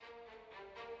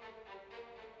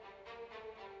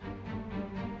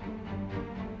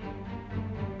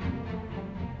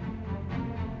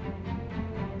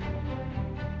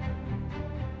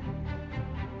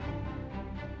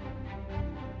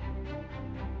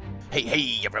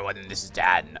Hey everyone, this is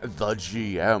Dan, the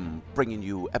GM, bringing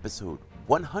you episode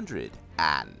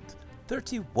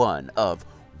 131 of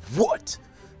What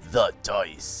the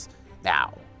Dice.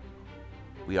 Now,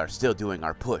 we are still doing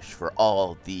our push for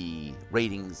all the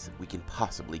ratings we can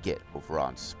possibly get over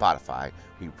on Spotify.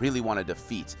 We really want to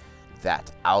defeat that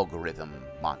algorithm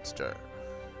monster,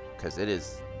 because it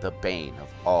is the bane of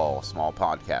all small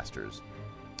podcasters.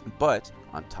 But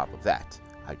on top of that,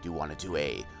 I do want to do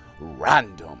a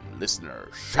random listener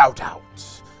shout out.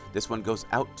 This one goes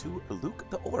out to Luke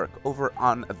the Orc over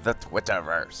on the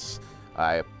Twitterverse.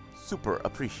 I super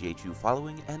appreciate you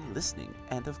following and listening.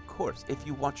 And of course, if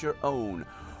you want your own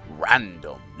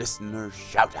random listener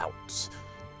shout out,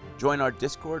 join our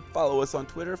Discord, follow us on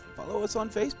Twitter, follow us on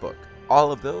Facebook.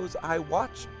 All of those I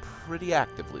watch pretty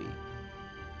actively.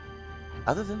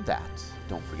 Other than that,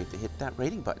 don't forget to hit that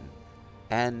rating button.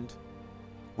 And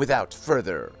without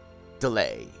further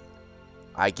delay,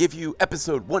 I give you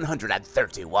episode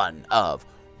 131 of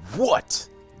What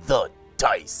the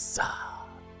Dice.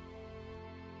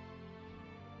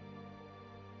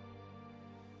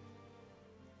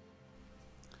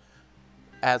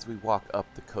 As we walk up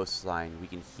the coastline, we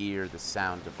can hear the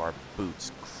sound of our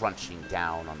boots crunching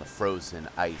down on the frozen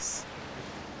ice.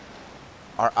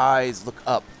 Our eyes look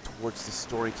up towards the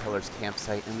storyteller's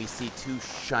campsite, and we see two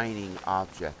shining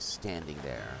objects standing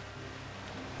there.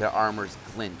 Their armors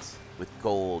glint with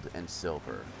gold and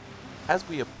silver. As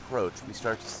we approach, we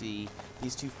start to see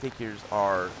these two figures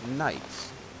are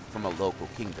knights from a local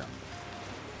kingdom.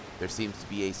 There seems to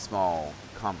be a small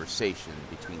conversation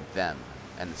between them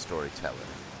and the storyteller.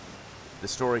 The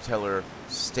storyteller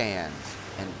stands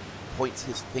and points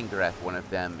his finger at one of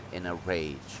them in a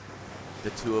rage.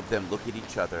 The two of them look at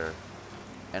each other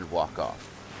and walk off.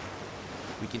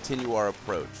 We continue our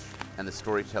approach, and the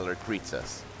storyteller greets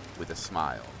us with a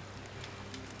smile.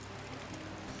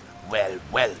 Well,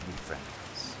 me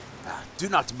friends. Do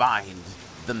not mind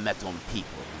the metal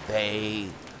people. They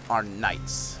are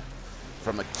knights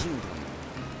from a kingdom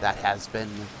that has been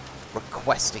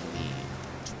requesting me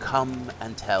to come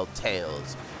and tell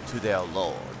tales to their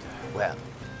lord. Well,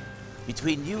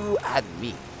 between you and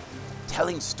me,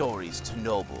 telling stories to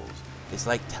nobles is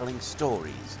like telling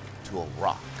stories to a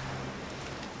rock.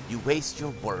 You waste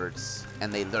your words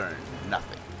and they learn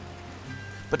nothing.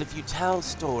 But if you tell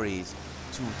stories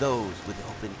to those with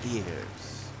open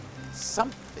ears,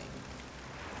 something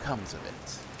comes of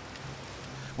it.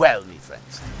 Well, me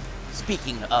friends,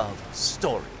 speaking of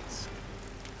stories,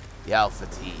 the Alpha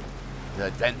Team, the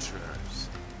adventurers,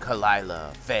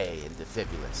 Kalila, Faye, and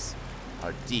Defibulus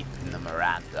are deep in the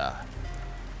Miranda,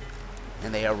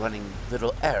 and they are running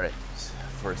little errands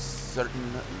for a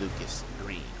certain Lucas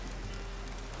Green,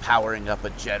 powering up a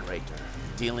generator,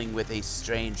 dealing with a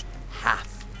strange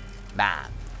half-man.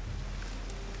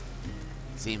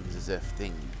 Seems as if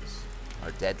things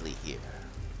are deadly here.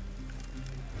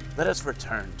 Let us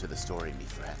return to the story, me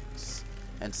friends,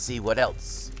 and see what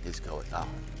else is going on.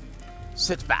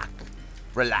 Sit back,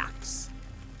 relax,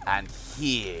 and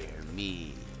hear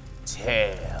me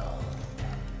tell.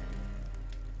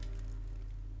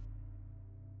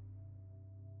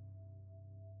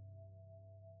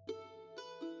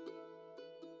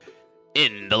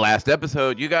 In the last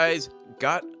episode, you guys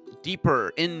got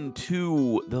deeper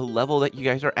into the level that you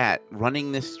guys are at,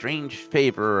 running this strange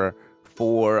favor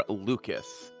for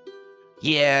Lucas.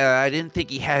 Yeah, I didn't think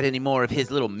he had any more of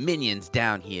his little minions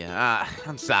down here.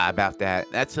 I'm sorry about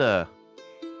that. That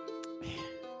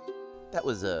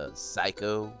was a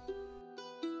psycho.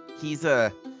 He's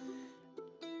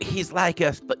like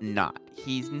us, but not.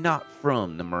 He's not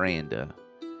from the Miranda.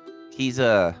 He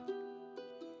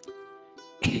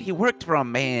worked for a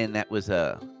man that was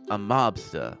a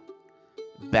mobster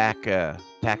back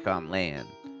on land.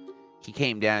 He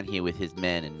came down here with his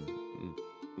men, and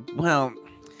well,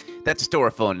 that's a story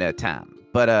for another time.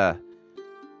 But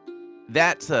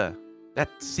that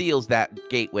seals that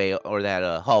gateway or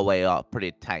that hallway off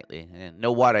pretty tightly, and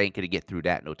no water ain't gonna get through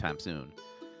that no time soon.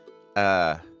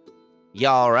 Y'all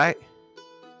all right?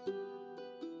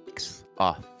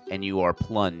 Off, and you are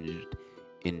plunged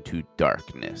into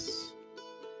darkness.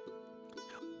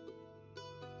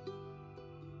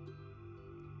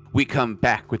 We come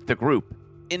back with the group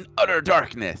in utter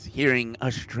darkness, hearing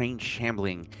a strange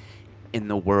shambling in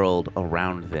the world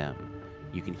around them.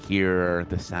 You can hear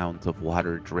the sounds of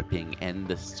water dripping and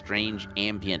the strange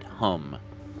ambient hum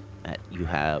that you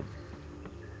have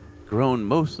grown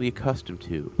mostly accustomed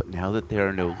to, but now that there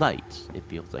are no lights, it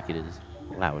feels like it is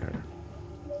louder.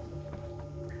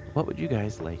 What would you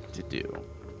guys like to do?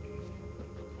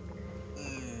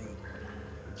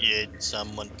 Did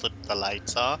someone flip the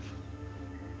lights off?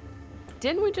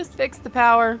 Didn't we just fix the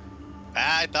power?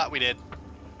 I thought we did.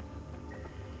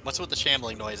 What's with the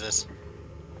shambling noises?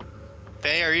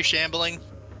 Faye, are you shambling?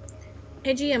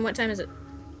 Hey GM, what time is it?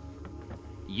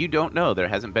 You don't know. There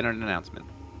hasn't been an announcement.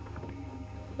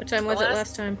 What time was it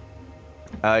last time?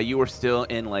 You were still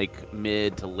in like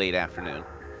mid to late afternoon.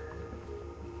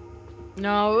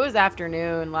 No, it was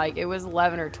afternoon. Like, it was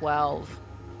 11 or 12.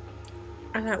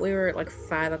 I thought we were at like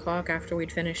 5 o'clock after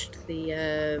we'd finished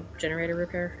the generator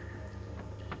repair.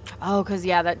 Oh, because,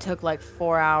 yeah, that took like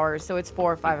 4 hours. So it's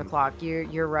 4 or 5 o'clock.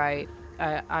 You're right.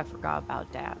 I forgot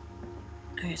about that.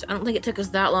 Okay, so I don't think it took us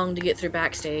that long to get through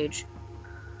backstage.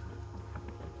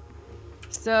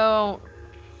 So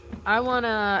I want to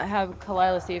have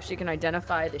Kalila see if she can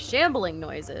identify the shambling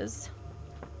noises.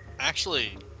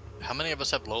 Actually, how many of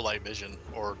us have low light vision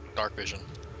or dark vision?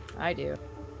 I do.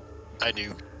 I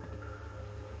do.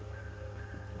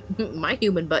 My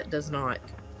human butt does not.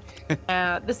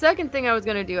 The second thing I was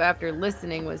going to do after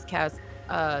listening was cast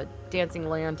dancing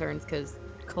lanterns, because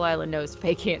Kalila knows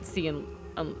Faye can't see in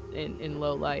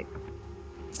low light.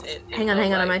 Hang on,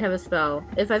 I might have a spell.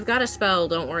 If I've got a spell,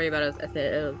 don't worry about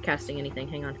casting anything.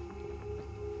 Hang on.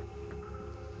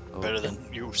 Better than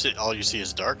you see. All you see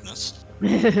is darkness.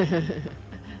 My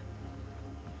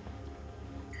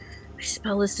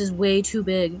spell list is way too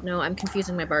big. No, I'm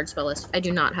confusing my bard spell list. I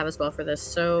do not have a spell for this,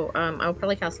 so I'll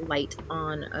probably cast light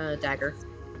on a dagger.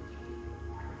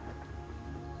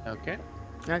 Okay.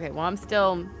 Okay, well, I'm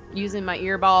still using my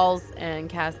earballs and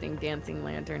casting dancing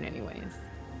lantern anyways.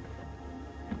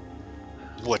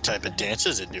 What type of dance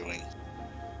is it doing?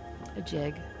 A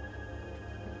jig.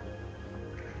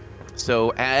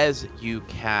 So as you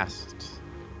cast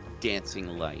dancing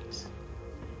light,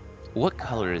 what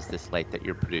color is this light that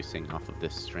you're producing off of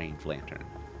this strange lantern?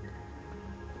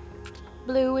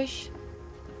 Bluish.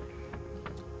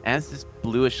 As this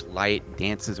bluish light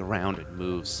dances around and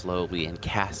moves slowly and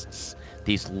casts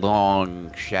these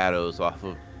long shadows off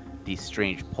of these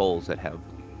strange poles that have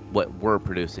what were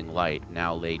producing light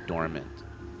now lay dormant,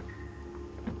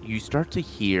 you start to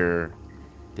hear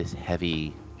this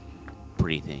heavy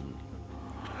breathing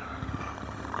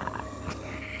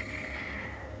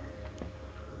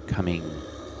coming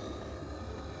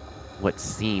what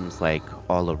seems like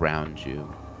all around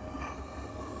you.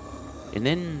 And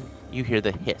then you hear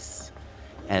the hiss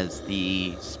as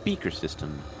the speaker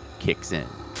system kicks in.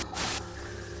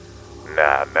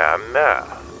 Nah.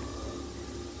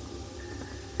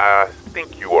 I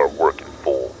think you are working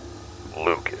full,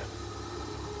 Lucas.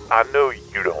 I know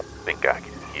you don't think I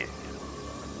can hear you,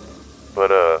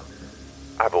 but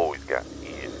I've always got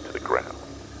ears to the ground.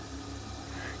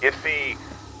 You see,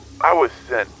 I was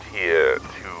sent here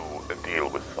to deal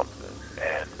with something,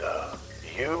 and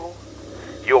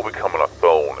you're becoming a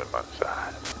thorn in my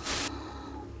side.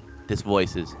 This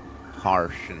voice is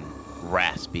harsh and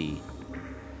raspy.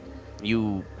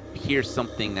 You hear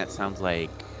something that sounds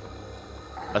like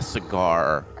a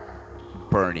cigar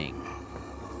burning.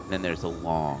 Then there's a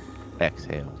long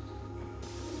exhale.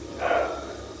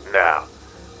 Now,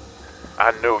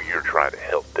 I know you're trying to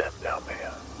help them down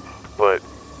there, but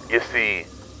you see,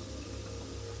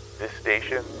 this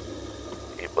station,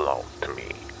 it belongs to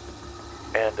me.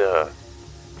 And,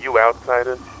 you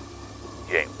outsiders,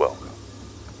 you ain't welcome.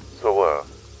 So,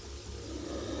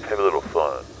 have a little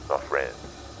fun, my friend.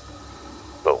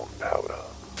 Bonepowder.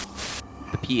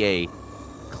 The PA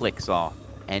clicks off,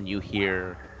 and you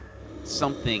hear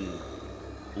something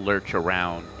lurch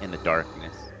around in the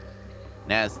darkness.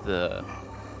 And as the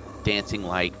dancing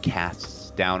light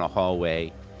casts down a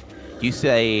hallway, you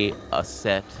see a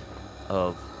set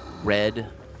of red,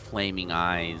 flaming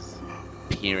eyes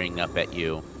peering up at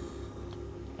you.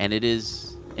 And it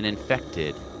is an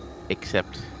infected,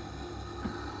 except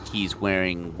he's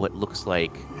wearing what looks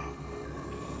like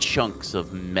chunks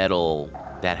of metal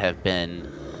that have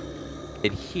been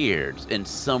adhered in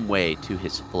some way to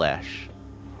his flesh.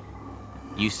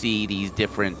 You see these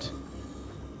different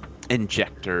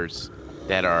injectors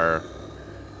that are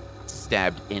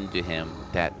stabbed into him,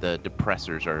 that the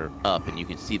depressors are up, and you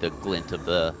can see the glint of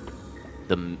the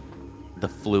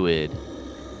fluid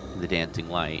in the dancing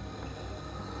light.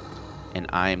 And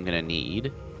I'm gonna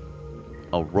need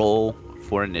a roll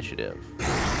for initiative.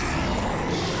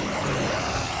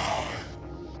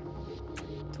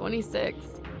 26.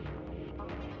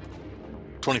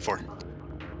 24.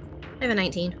 I have a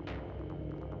 19.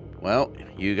 Well,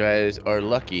 you guys are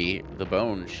lucky. The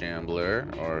Bone Shambler,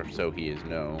 or so he is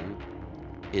known,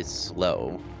 is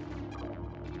slow.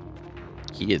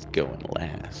 He is going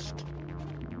last.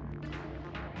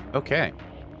 Okay.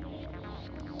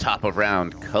 Top of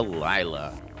round,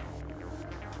 Kalila.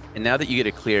 And now that you get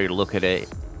a clear look at it,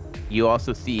 you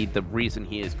also see the reason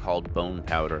he is called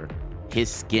Bonepowder. His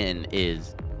skin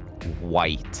is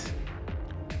white.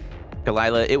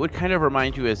 Kalila, it would kind of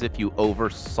remind you as if you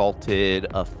over-salted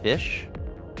a fish.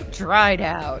 Dried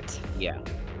out. Yeah.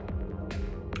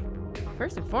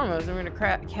 First and foremost, I'm gonna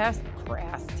cast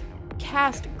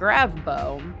Grav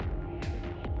Bow.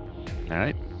 All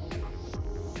right.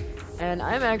 And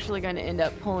I'm actually going to end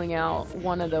up pulling out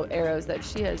one of the arrows that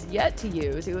she has yet to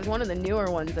use. It was one of the newer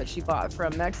ones that she bought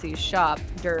from Mexi's shop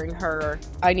during her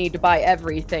I need to buy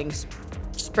everything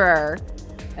spur.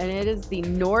 And it is the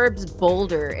Norb's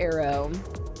Boulder arrow.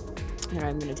 And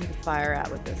I'm going to take a fire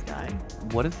at with this guy.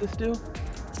 What does this do?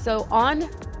 So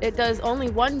it does only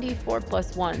 1d4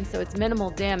 plus 1, so it's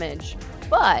minimal damage.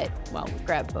 But, well, with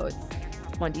Grab Bow, it's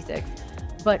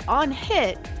 1d6. But on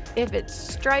hit, if it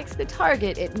strikes the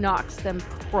target, it knocks them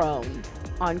prone.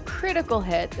 On critical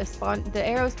hit, the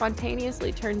arrow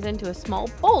spontaneously turns into a small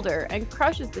boulder and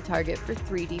crushes the target for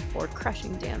 3d4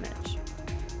 crushing damage.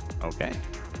 Okay.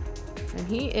 And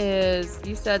he is,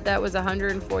 you said that was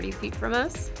 140 feet from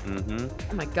us? Mm-hmm.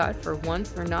 Oh my god, for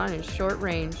once we're not in short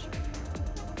range.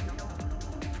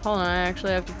 Hold on, I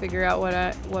actually have to figure out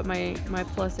what my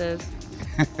plus is.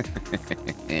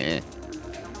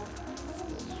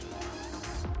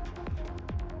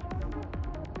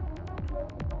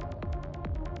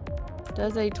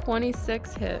 Does a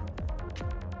 26 hit?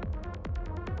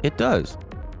 It does.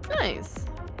 Nice.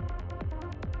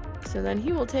 So then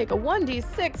he will take a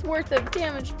 1d6 worth of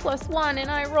damage plus 1, and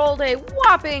I rolled a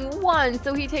whopping 1,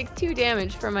 so he takes 2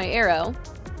 damage from my arrow.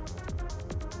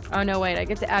 Oh no, wait, I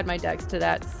get to add my dex to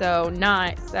that. So 2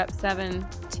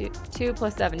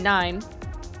 plus 7, 9.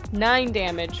 9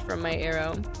 damage from my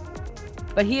arrow.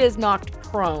 But he is knocked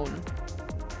prone.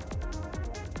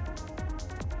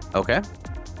 Okay.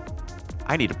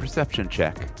 I need a perception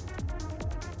check.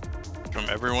 From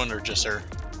everyone or just her?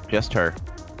 Just her.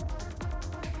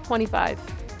 25.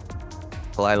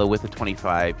 Kalila with a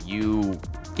 25. You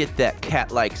get that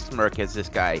cat-like smirk as this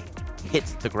guy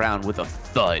hits the ground with a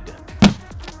thud.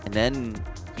 And then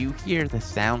you hear the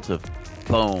sounds of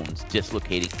bones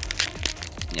dislocating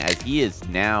as he is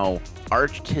now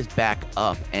arched his back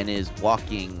up and is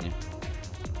walking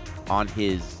on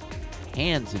his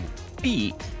hands and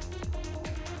feet.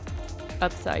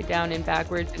 Upside down and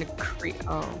backwards in a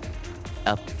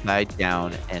Upside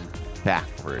down and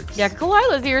backwards. Yeah,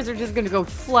 Kalila's ears are just gonna go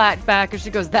flat back as she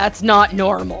goes, that's not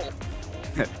normal.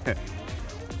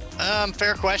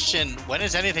 Fair question. When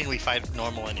is anything we find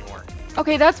normal anymore?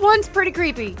 Okay, that's one's pretty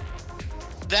creepy.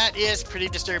 That is pretty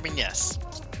disturbing, yes.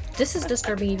 This is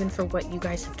disturbing even for what you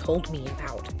guys have told me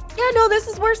about. Yeah, no, this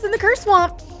is worse than the curse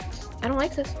swamp. I don't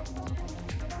like this.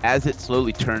 As it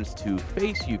slowly turns to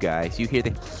face you guys, you hear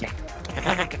the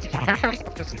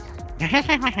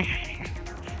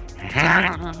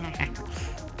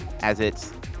as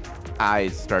its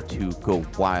eyes start to go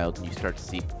wild and you start to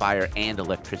see fire and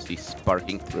electricity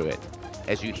sparking through it.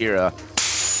 As you hear a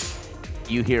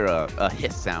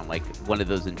hiss sound like one of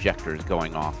those injectors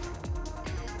going off.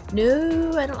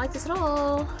 No, I don't like this at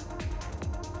all.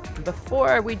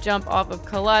 Before we jump off of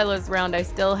Kalila's round, I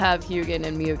still have Hugin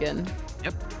and Mugen.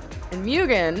 Yep. And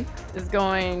Mugen is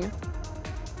going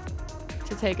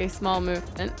to take a small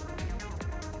movement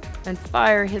and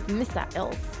fire his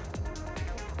missiles.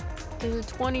 Does a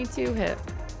 22 hit?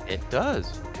 It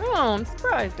does. Oh, I'm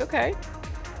surprised. Okay.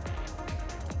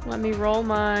 Let me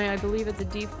roll I believe it's a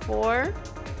d4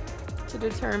 to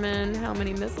determine how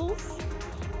many missiles.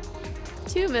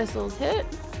 2 missiles hit.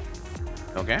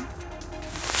 Okay.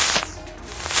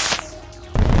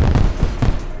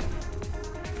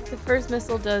 The first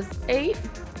missile does 8.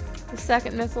 The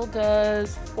second missile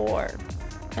does 4.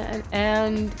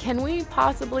 And can we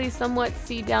possibly somewhat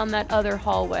see down that other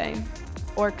hallway?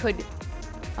 Or could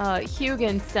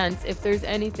Hugin sense if there's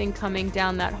anything coming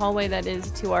down that hallway that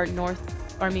is to our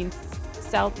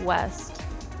southwest?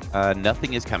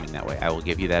 Nothing is coming that way. I will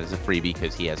give you that as a freebie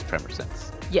because he has tremor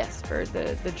sense. Yes, for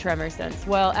the tremor sense.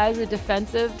 Well, as a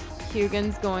defensive,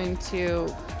 Hugin's going to...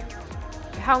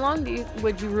 How long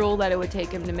would you rule that it would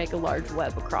take him to make a large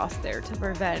web across there to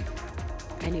prevent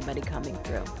anybody coming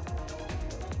through?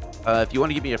 If you want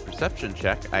to give me a perception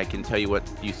check, I can tell you what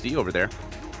you see over there.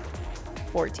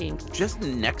 14. Just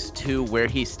next to where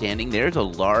he's standing, there's a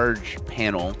large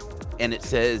panel, and it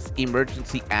says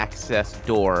emergency access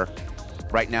door.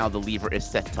 Right now, the lever is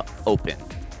set to open.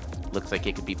 looks like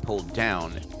it could be pulled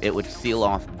down. It would seal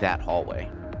off that hallway.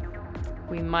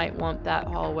 We might want that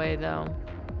hallway, though.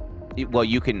 Well,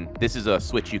 you can. This is a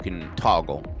switch you can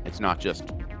toggle. It's not just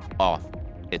off.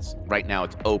 It's right now.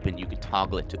 It's open. You can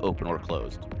toggle it to open or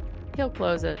closed. He'll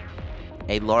close it.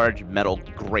 A large metal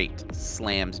grate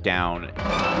slams down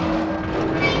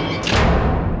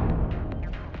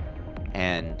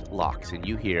and locks, and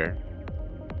you hear,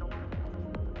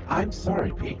 "I'm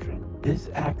sorry, patron. This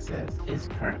access is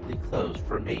currently closed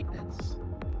for maintenance."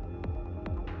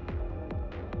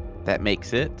 That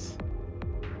makes it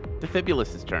the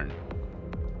Fibulus's turn.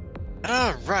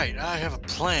 All right, I have a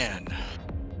plan.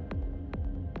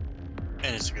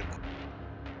 And it's a good one.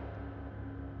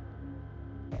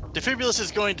 Defibulus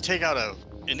is going to take out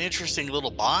an interesting little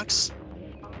box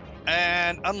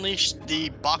and unleash the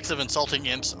box of insulting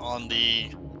imps on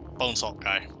the bone salt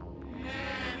guy.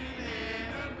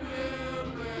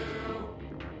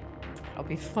 That'll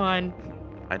be fun.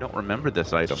 I don't remember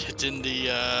this item. It's in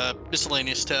the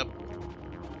miscellaneous tab.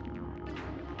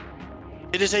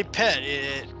 It is a pet.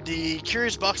 The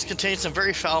curious box contains some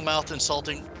very foul-mouthed,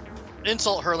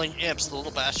 insult-hurling imps. The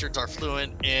little bastards are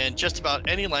fluent in just about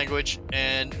any language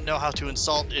and know how to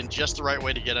insult in just the right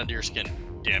way to get under your skin.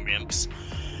 Damn imps.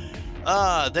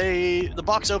 The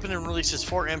box opens and releases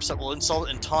 4 imps that will insult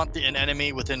and taunt an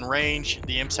enemy within range.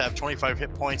 The imps have 25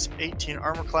 hit points, 18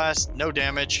 armor class, no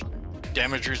damage.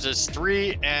 Damage resist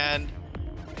 3, and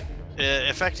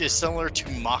effect is similar to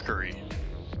Mockery.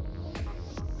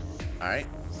 All right,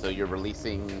 so you're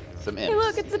releasing some imps. Hey,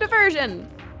 look, it's a diversion.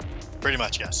 Pretty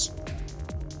much, yes.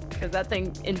 Because that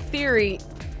thing, in theory,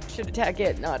 should attack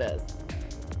it, not us.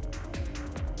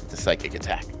 It's a psychic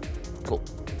attack. Cool.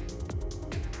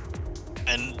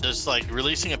 And does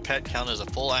releasing a pet count as a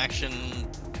full action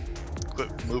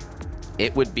quick move?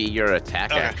 It would be your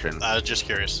attack Okay. action. I was just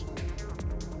curious.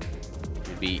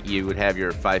 You would have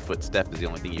your 5-foot step is the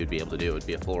only thing you'd be able to do. It would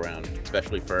be a full round,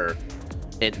 especially for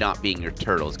it not being your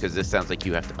turtles, because this sounds like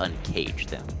you have to uncage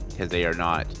them, because they are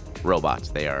not robots.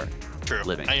 They are True.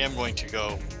 living. I am going to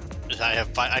go.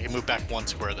 I can move back 1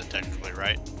 square then technically,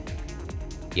 right?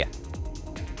 Yeah.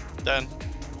 Then.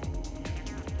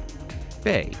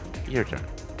 Faye, your turn.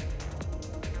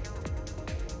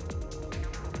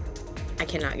 I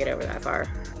cannot get over that far.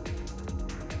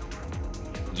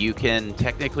 You can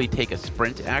technically take a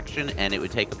sprint action, and it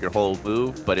would take up your whole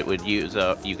move, but it would use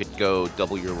you could go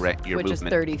double your Which movement. is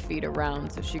 30 feet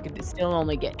around, so she could still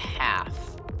only get half.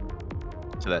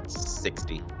 So that's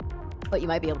 60. But you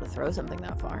might be able to throw something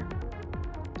that far.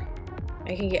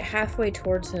 I can get halfway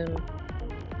towards him.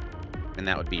 And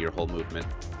that would be your whole movement.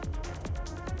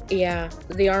 Yeah,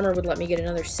 the armor would let me get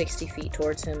another 60 feet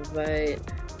towards him, but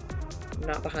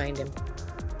not behind him.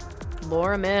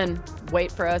 Lure him in. Wait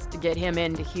for us to get him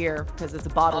into here, because it's a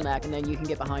bottleneck, and then you can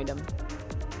get behind him.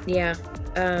 Yeah,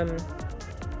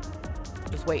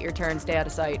 Just wait your turn, stay out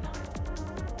of sight.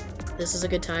 this is a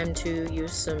good time to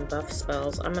use some buff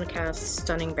spells. I'm gonna cast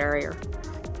Stunning Barrier.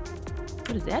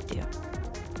 What does that do?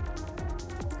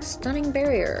 Stunning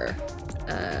Barrier.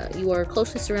 You are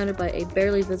closely surrounded by a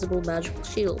barely visible magical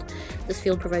shield. This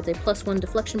field provides a +1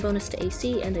 deflection bonus to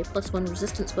AC and a +1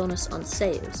 resistance bonus on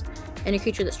saves. Any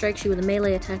creature that strikes you with a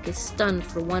melee attack is stunned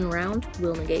for 1 round,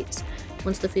 will negates.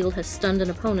 Once the field has stunned an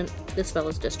opponent, this spell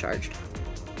is discharged.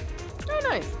 Oh,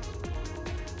 nice.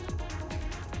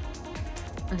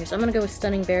 Okay, so I'm gonna go with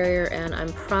Stunning Barrier, and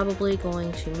I'm probably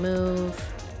going to move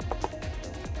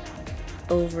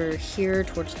over here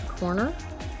towards the corner.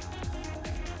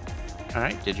 All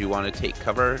right. Did you want to take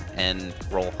cover and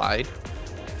roll hide?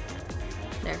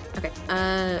 There. Okay.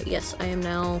 Yes, I am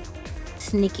now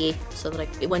sneaky, so that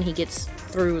when he gets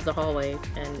through the hallway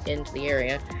and into the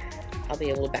area, I'll be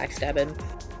able to backstab him.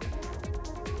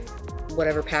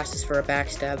 Whatever passes for a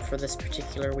backstab for this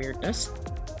particular weirdness.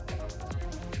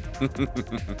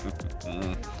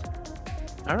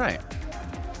 All right.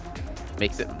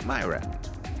 Makes it my round.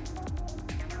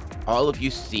 All of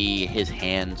you see his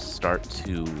hands start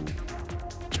to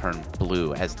turn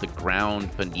blue as the ground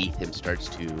beneath him starts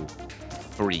to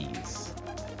freeze.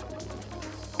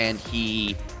 And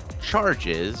he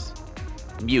charges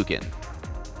Mugen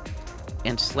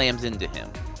and slams into him.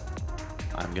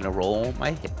 I'm gonna roll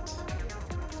my hit.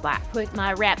 Flat. Put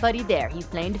my rat buddy there. He's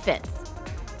playing defense.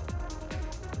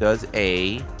 Does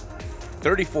a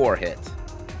 34 hit.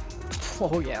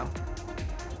 Oh, yeah.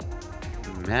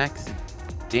 Max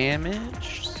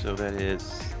damage, so that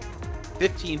is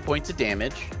 15 points of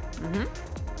damage. Mm-hmm.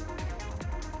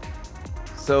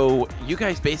 So you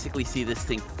guys basically see this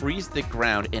thing freeze the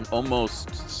ground and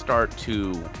almost start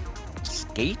to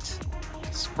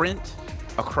sprint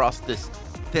across this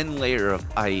thin layer of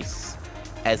ice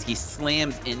as he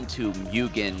slams into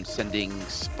Mugen, sending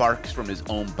sparks from his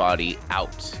own body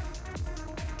out.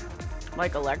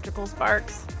 Like electrical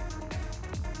sparks?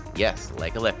 Yes,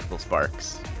 like electrical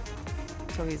sparks.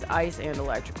 So he's ice and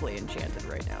electrically enchanted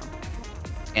right now.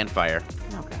 And fire.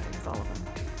 Okay, that's all of them.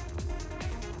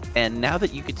 And now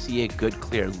that you can see a good,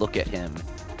 clear look at him,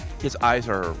 his eyes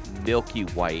are milky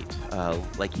white,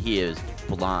 like he is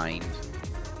blind.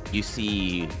 You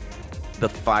see the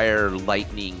fire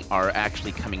lightning are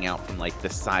actually coming out from like the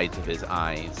sides of his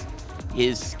eyes.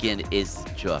 His skin is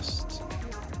just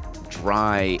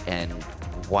dry and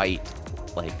white,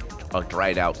 like a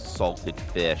dried out salted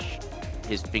fish.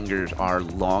 His fingers are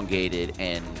elongated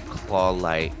and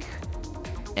claw-like,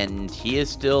 and he is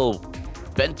still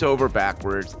bent over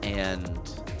backwards and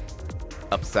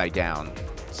upside down,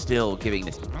 still giving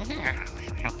this.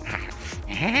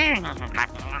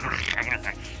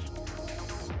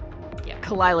 Yeah,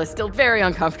 Kalila's still very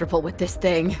uncomfortable with this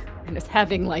thing and is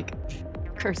having like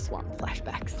Curse Swamp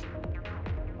flashbacks.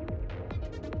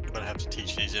 I'm gonna have to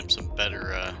teach these imps some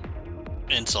better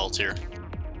insults here.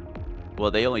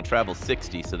 Well, they only travel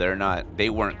 60, so they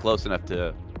weren't close enough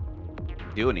to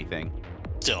do anything.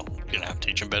 Still, gonna have to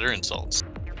teach them better insults.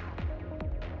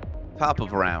 Top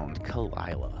of round,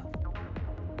 Kalila.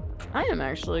 I am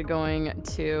actually going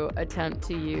to attempt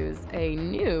to use a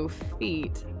new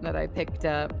feat that I picked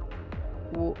up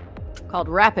called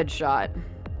Rapid Shot.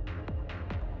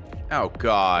 Oh,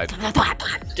 God.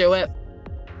 Do it.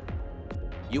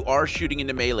 You are shooting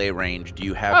into melee range. Do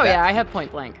you have Oh, that? yeah, I have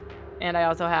point blank. And I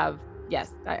also have,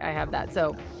 yes, I have that.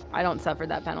 So I don't suffer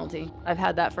that penalty. I've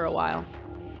had that for a while.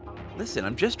 Listen,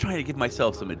 I'm just trying to give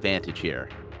myself some advantage here.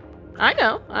 I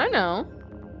know.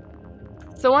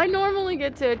 So I normally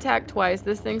get to attack twice.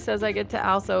 This thing says I get to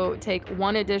also take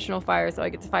one additional fire, so I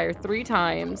get to fire 3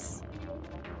 times.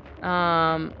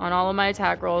 On all of my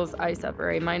attack rolls, I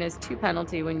suffer a -2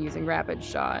 penalty when using Rapid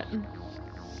Shot.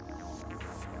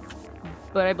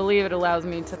 But I believe it allows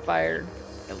me to fire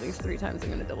at least 3 times. I'm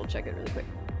going to double check it really quick.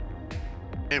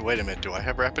 Hey, wait a minute. Do I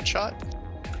have rapid shot?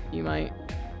 You might.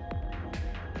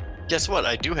 Guess what?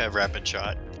 I do have rapid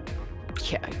shot.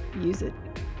 Yeah, use it.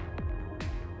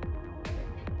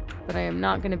 But I am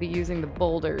not going to be using the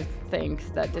boulder thing,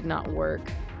 'cause that did not work.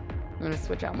 I'm going to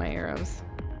switch out my arrows.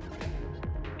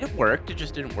 It worked. It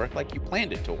just didn't work like you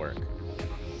planned it to work.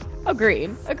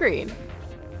 Agreed.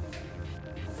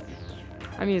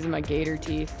 I'm using my gator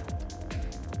teeth.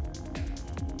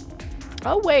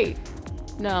 Oh, wait.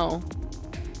 No.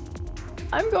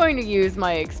 I'm going to use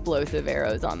my explosive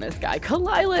arrows on this guy.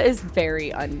 Kalila is very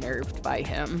unnerved by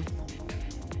him.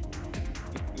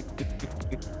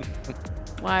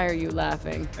 Why are you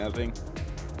laughing? Nothing.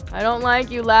 I don't like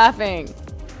you laughing.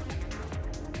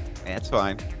 That's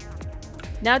fine.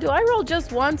 Now, do I roll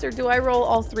just once or do I roll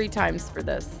all 3 times for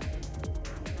this?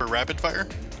 For rapid fire?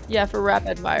 Yeah, for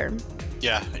rapid fire.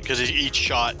 Yeah, because each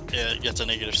shot gets a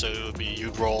negative, so it would be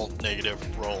you'd roll, negative,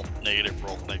 roll, negative,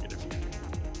 roll, negative.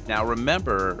 Now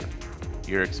remember,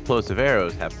 your explosive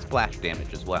arrows have splash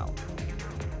damage as well.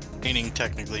 Meaning,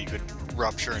 technically, you could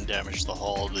rupture and damage the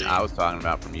hull of the... I was talking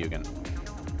about from Mugen.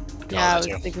 Yeah, I was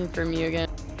that's you. thinking for Mugen.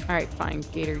 Alright, fine.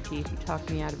 Gator teeth. You talked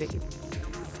me out of it.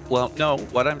 Well, no,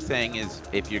 what I'm saying is,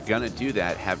 if you're gonna do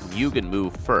that, have Mugen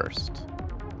move first.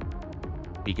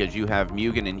 Because you have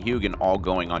Mugen and Hugin all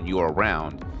going on your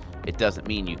round. It doesn't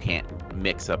mean you can't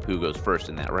mix up who goes first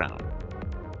in that round.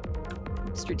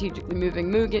 Strategically moving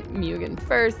Mugen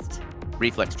first.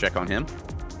 Reflex check on him.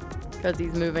 Because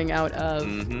he's moving out of...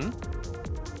 Mm-hmm.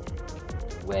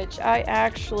 Which I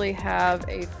actually have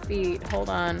a feat. Hold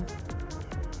on.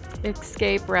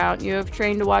 Escape route. You have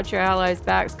trained to watch your allies'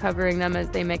 backs, covering them as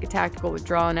they make a tactical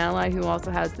withdrawal. An ally who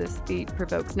also has this feat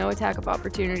provokes no attack of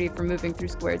opportunity for moving through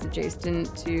squares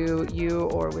adjacent to you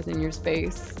or within your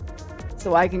space.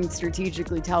 So I can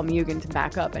strategically tell Mugen to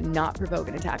back up and not provoke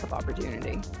an attack of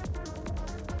opportunity.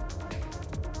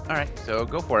 Alright, so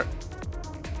go for it.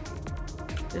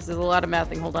 This is a lot of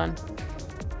mathing. Hold on.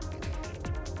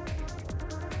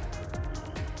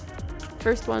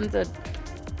 First one's a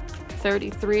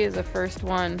 33 is the first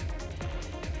one.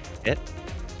 Hit.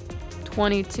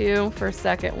 22 for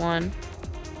second one.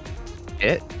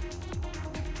 Hit.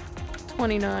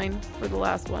 29 for the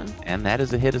last one. And that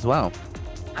is a hit as well.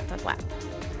 Whap.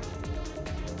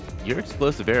 Your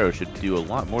explosive arrow should do a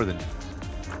lot more than...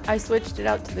 I switched it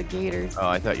out to the gators. Oh,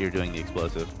 I thought you were doing the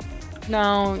explosive.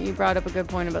 No, you brought up a good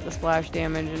point about the splash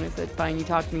damage, and I said, fine, you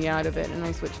talked me out of it, and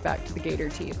I switched back to the gator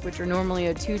teeth, which are normally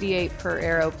a 2d8 per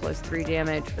arrow plus 3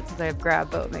 damage, but since I have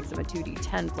grab bow, it makes them a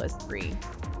 2d10 plus 3.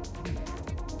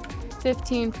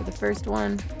 15 for the first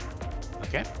one.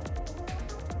 Okay.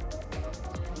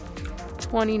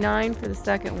 29 for the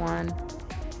second one.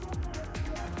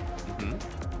 Mm-hmm.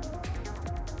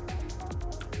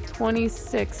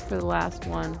 26 for the last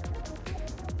one.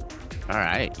 All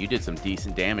right, you did some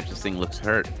decent damage. This thing looks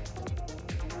hurt.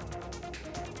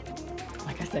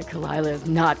 Like I said, Kalila is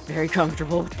not very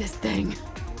comfortable with this thing.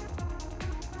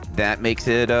 That makes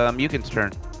it Hugin's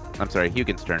turn. I'm sorry,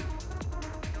 Hugin's turn.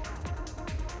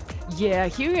 Yeah,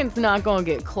 Hugin's not going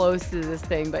to get close to this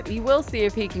thing, but he will see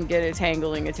if he can get a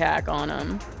tangling attack on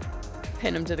him.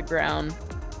 Pin him to the ground.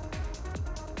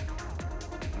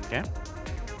 Okay.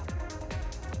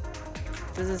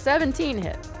 Does a 17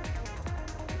 hit?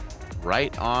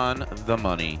 Right on the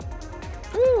money.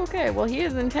 Ooh, okay. Well, he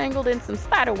is entangled in some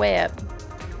spider web.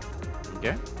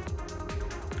 Okay.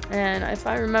 And if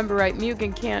I remember right,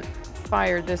 Mugen can't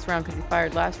fire this round because he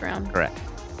fired last round. Correct.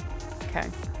 Okay.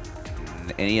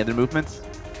 Any other movements?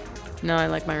 No, I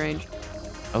like my range.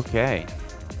 Okay.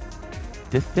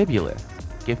 Defibulous.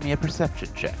 Give me a perception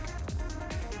check.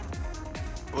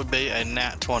 Would be a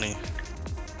nat 20.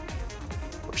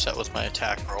 Which that was my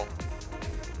attack roll.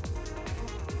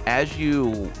 As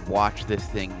you watch this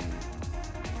thing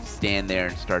stand there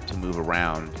and start to move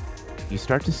around, you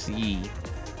start to see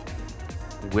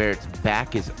where its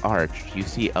back is arched. You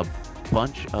see a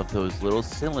bunch of those little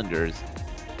cylinders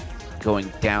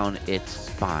going down its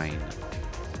spine.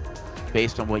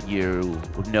 Based on what you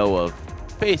know of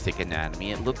basic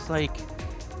anatomy, it looks like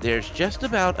there's just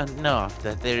about enough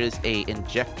that there is a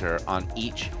injector on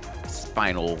each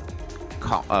spinal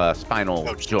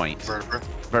joint.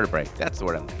 Vertebrae. That's the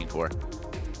word I'm looking for.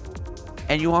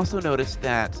 And you also notice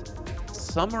that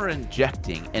some are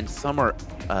injecting and some are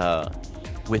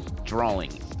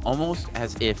withdrawing, almost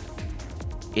as if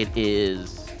it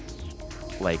is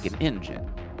like an engine.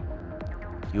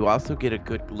 You also get a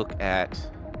good look at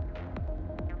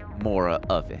more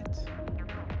of it.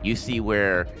 You see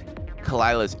where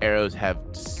Kalila's arrows have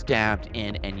stabbed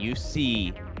in, and you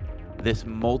see this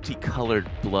multicolored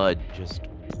blood just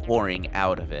pouring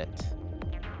out of it.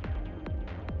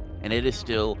 And it is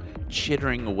still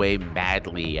chittering away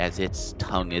madly as its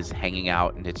tongue is hanging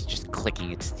out and it's just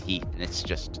clicking its teeth and it's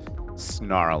just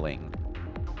snarling.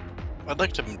 I'd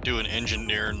like to do an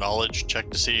engineer knowledge check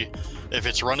to see if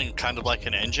it's running kind of like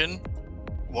an engine.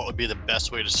 What would be the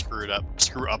best way to screw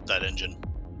up that engine?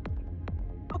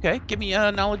 Okay, give me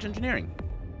knowledge engineering.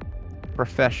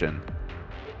 Profession.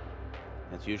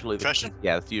 That's usually Profession?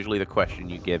 Yeah, that's usually the question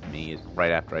you give me is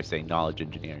right after I say knowledge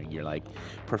engineering. You're like,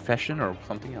 profession or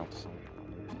something else?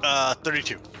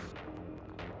 32.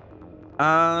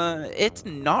 It's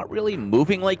not really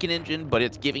moving like an engine, but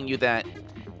it's giving you that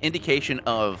indication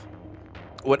of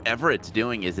whatever it's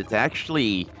doing is it's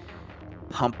actually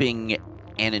pumping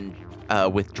and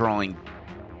withdrawing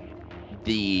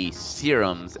the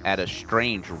serums at a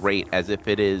strange rate, as if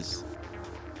it is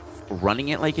running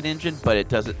it like an engine, but it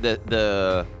doesn't.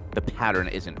 The pattern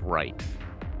isn't right.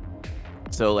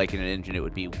 So, like in an engine, it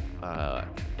would be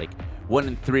like 1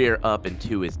 and 3 are up and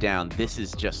 2 is down. This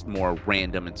is just more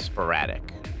random and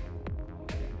sporadic.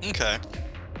 Okay.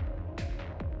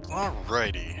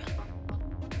 Alrighty.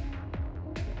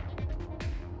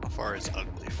 How far is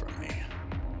ugly from me?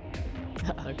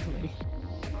 Ugly.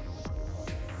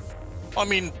 I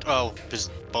mean, is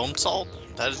Bone Salt?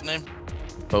 Is that his name?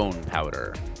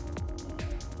 Bonepowder.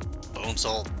 Bone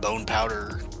Salt, Bone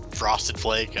Powder, Frosted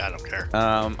Flake. I don't care.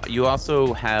 You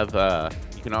also have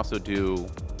you can also do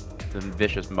the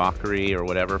vicious mockery or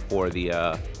whatever for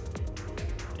the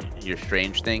your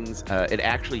strange things. It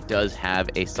actually does have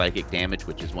a psychic damage,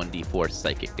 which is 1d4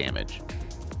 psychic damage.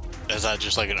 Is that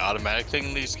just like an automatic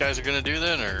thing these guys are gonna do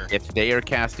then, or? If they are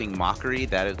casting mockery,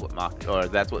 that is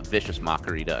what that's what vicious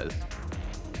mockery does.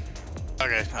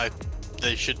 Okay,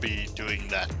 they should be doing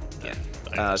that.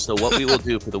 Yeah. So what we will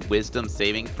do for the wisdom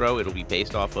saving throw, it'll be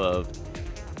based off of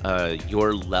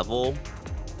your level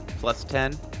plus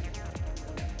 10.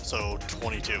 So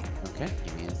 22. Okay,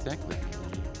 give me a sec.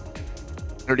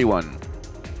 31.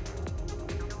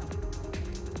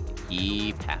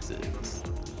 He passes.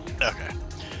 Okay.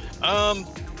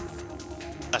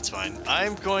 That's fine.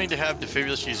 I'm going to have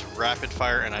Defibulous use rapid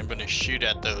fire, and I'm going to shoot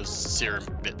at those serum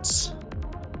bits.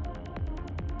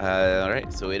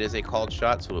 Alright, so it is a called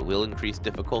shot, so it will increase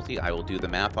difficulty. I will do the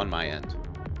math on my end.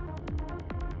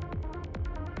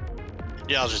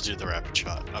 Yeah, I'll just do the rapid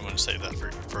shot. I'm going to save that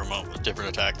for a moment with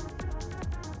different attack.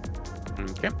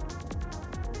 Okay.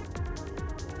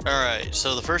 Alright,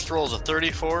 so the first roll is a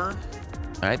 34.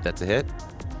 Alright, that's a hit.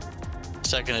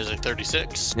 Second is a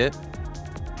 36. Hit.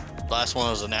 Last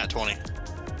one was a nat 20.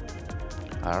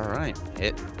 Alright,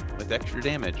 hit with extra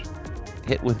damage.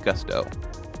 Hit with gusto.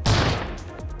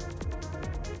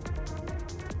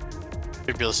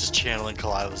 Fabulous is channeling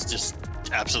Kalila's just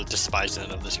absolute despising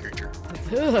of this creature.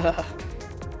 Ugh.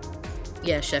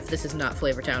 Yeah, Chef, this is not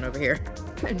Flavor Town over here.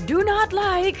 Do not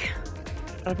like.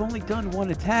 I've only done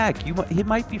one attack. He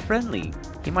might be friendly.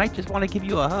 He might just want to give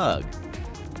you a hug.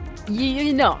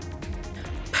 You know.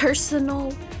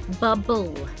 Personal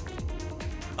bubble.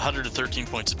 113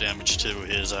 points of damage to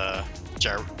his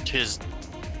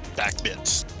back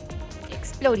bits.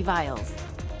 Explodey vials.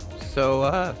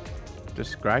 So,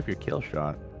 describe your kill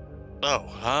shot.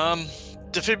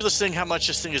 The Fabulous thing, how much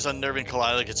this thing is unnerving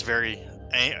Kalila gets very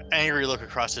angry look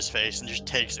across his face and just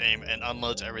takes aim and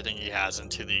unloads everything he has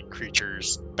into the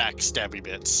creature's back stabby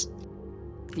bits.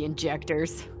 The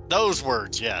injectors. Those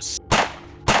words, yes.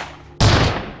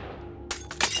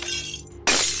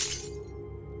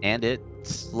 And it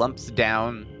slumps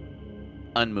down,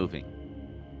 unmoving.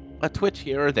 A twitch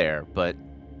here or there, but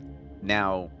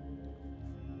now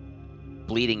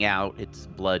bleeding out, its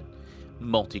blood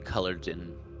multicolored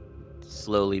and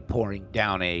slowly pouring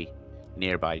down a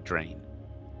nearby drain.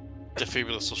 The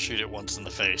Fabulous will shoot it once in the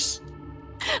face.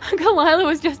 Kalila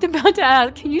was just about to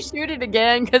ask, can you shoot it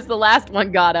again? Because the last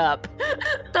one got up.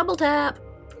 Double tap.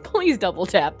 Please double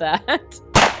tap that.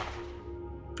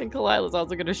 And Kalila's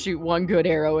also going to shoot one good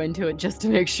arrow into it just to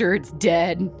make sure it's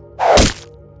dead.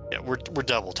 Yeah, we're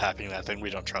double tapping that thing. We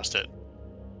don't trust it.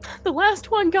 The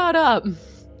last one got up.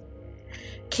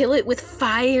 Kill it with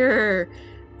fire.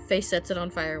 Face sets it on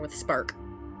fire with spark.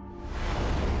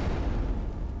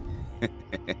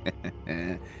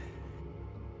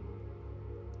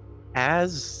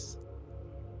 As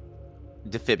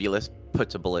Defibulous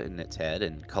puts a bullet in its head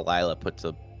and Kalila puts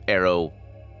a arrow,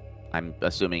 I'm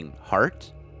assuming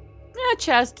heart, Yeah,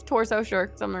 chest, torso,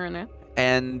 sure, somewhere in there.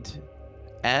 and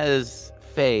as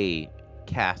Faye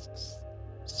casts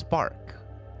spark,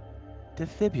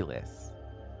 Defibulous,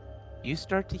 you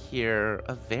start to hear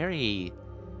a very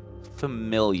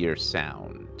familiar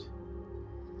sound.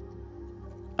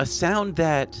 A sound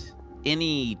that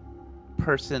any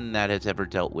person that has ever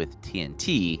dealt with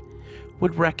TNT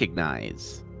would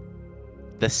recognize.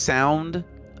 The sound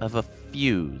of a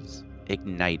fuse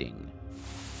igniting.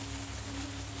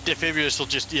 The Fabulous will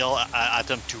just yell at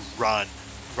them to run.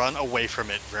 Run away from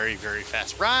it very, very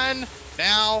fast. Run!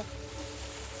 Now!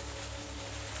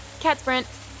 Cat sprint.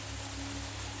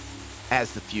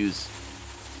 As the fuse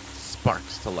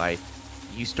sparks to life,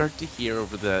 you start to hear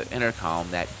over the intercom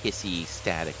that hissy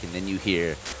static, and then you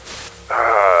hear,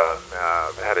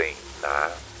 Nah, that ain't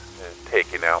nice.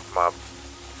 Taking out my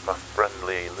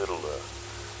friendly little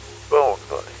bone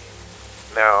buddy.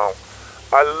 Now,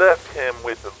 I left him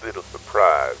with a little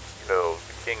surprise. You know,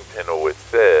 the Kingpin always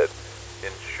said,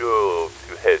 ensure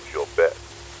to hedge your bets.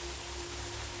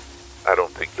 I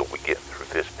don't think you'll be getting through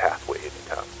this pathway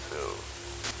anytime soon.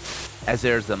 as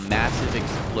there's a massive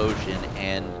explosion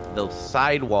and the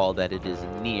sidewall that it is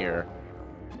near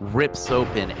rips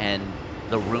open and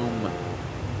the room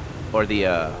or the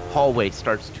hallway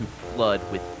starts to flood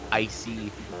with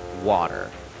icy water.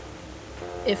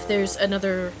 If there's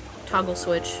another toggle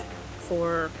switch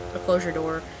for a closure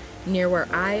door near where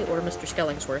I or Mr.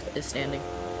 Skellingsworth is standing.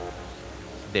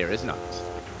 There is not.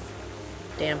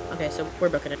 Damn, okay, so we're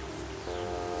booking it.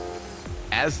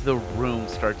 As the room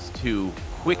starts to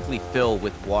quickly fill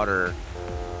with water,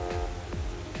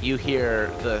 you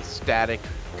hear the static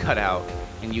cut out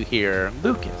and you hear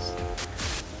Lucas.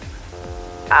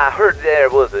 I heard there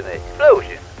was an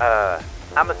explosion.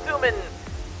 I'm assuming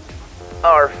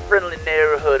our friendly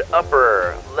neighborhood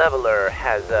upper leveler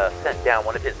has sent down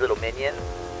one of his little minions.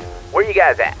 Where you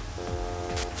guys at?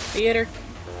 Theater.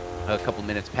 A couple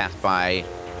minutes pass by,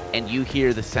 and you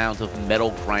hear the sounds of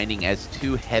metal grinding as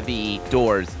two heavy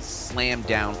doors slam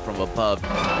down from above.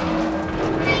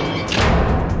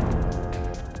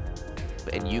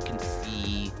 And you can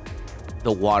see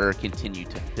the water continue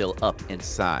to fill up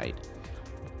inside.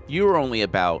 You're only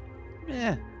about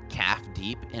calf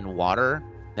deep in water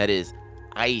that is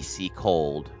icy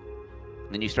cold.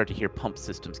 And then you start to hear pump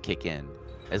systems kick in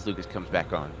as Lucas comes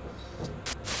back on.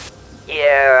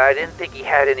 Yeah, I didn't think he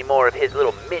had any more of his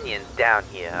little minions down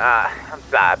here. I'm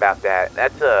sorry about that.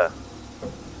 That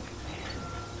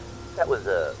was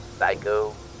a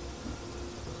psycho.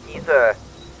 He's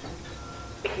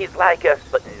like us,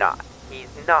 but not. He's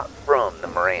not from the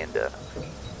Miranda.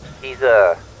 He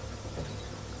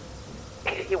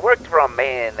worked for a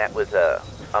man that was a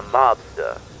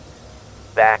mobster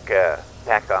back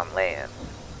on land.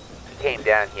 He came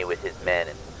down here with his men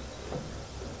and,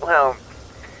 well,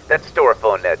 that's a story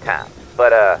for another time.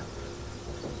 But,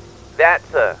 that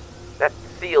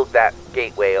seals that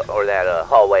gateway or that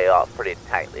hallway off pretty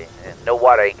tightly. And no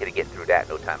water ain't gonna get through that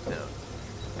no time soon.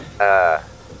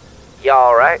 You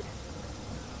alright?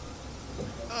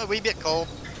 We bit cold.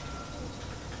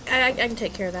 I can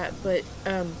take care of that, but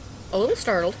a little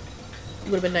startled. It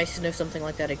would have been nice to know if something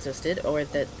like that existed, or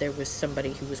that there was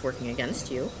somebody who was working against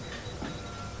you.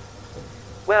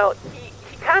 Well, he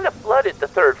kind of flooded the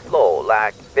 3rd floor.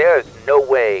 Like, there's no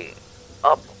way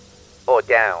up or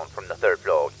down from the 3rd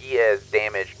floor. He has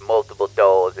damaged multiple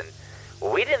doors, and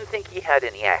we didn't think he had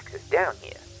any access down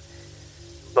here.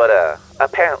 But,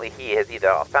 apparently he has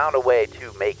either found a way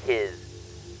to make his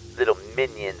little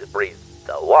minions breathe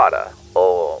the water,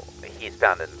 or he's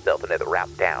found himself another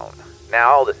route down. Now,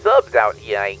 all the subs out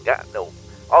here ain't got no...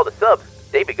 All the subs,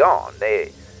 they be gone.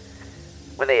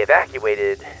 When they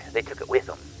evacuated, they took it with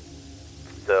them.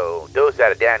 So, those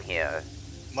that are down here...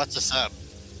 What's a sub?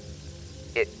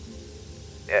 It's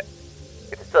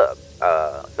a sub.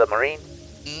 Submarine.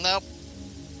 Nope.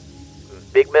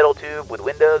 Big metal tube with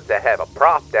windows that have a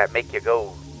prop that make you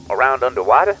go around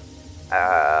underwater.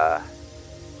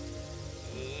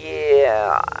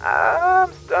 Yeah,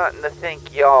 I'm starting to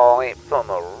think y'all ain't from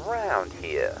around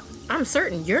here. I'm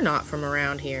certain you're not from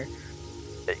around here.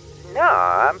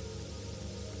 No,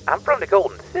 I'm from the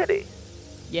Golden City.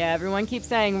 Yeah, everyone keeps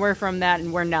saying we're from that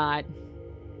and we're not.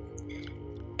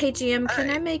 Hey, GM,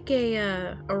 can I make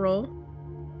a roll?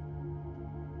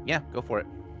 Yeah, go for it.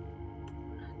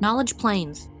 Knowledge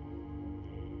planes.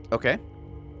 Okay.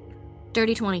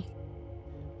 Dirty 20.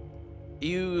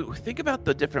 You think about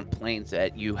the different planes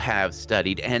that you have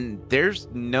studied, and there's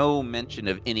no mention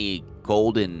of any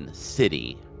golden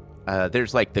city.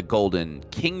 There's like the Golden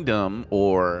Kingdom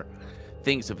or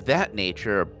things of that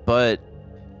nature, but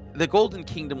the Golden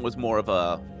Kingdom was more of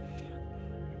a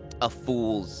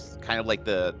fool's, kind of like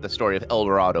the story of El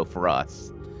Dorado for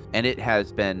us. And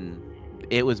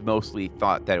it was mostly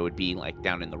thought that it would be like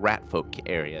down in the rat folk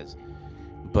areas.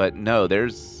 But no,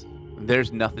 there's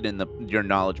nothing in your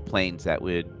knowledge planes that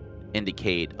would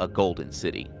indicate a golden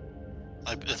city.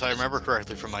 If I remember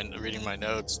correctly from reading my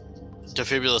notes,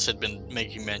 Defibulus had been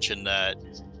making mention that,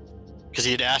 because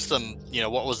he had asked them,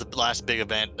 what was the last big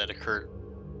event that occurred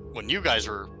when you guys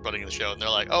were running the show, and they're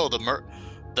like, oh, the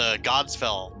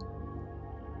Godsfell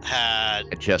had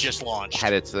just launched.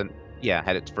 Had its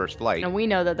first flight. And we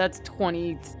know that that's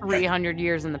 2,300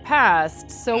 years in the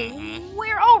past, so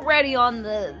we're already on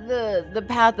the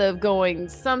path of going,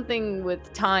 something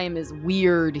with time is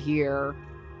weird here.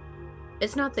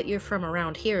 It's not that you're from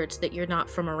around here, it's that you're not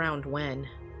from around when.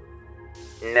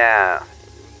 Nah.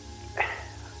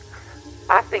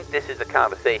 I think this is a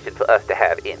conversation for us to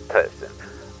have in person.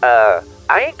 I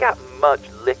ain't got much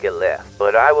liquor left,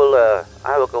 but I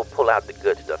will go pull out the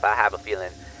good stuff. I have a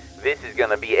feeling this is going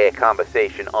to be a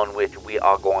conversation on which we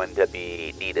are going to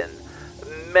be needing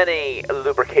many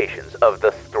lubrications of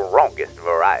the strongest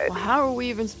variety. Well, how are we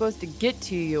even supposed to get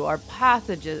to you? Our path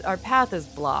is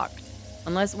blocked.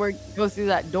 Unless we go through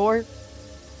that door.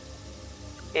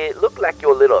 It looked like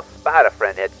your little spider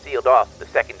friend had sealed off the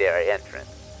secondary entrance.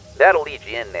 That'll lead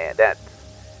you in there.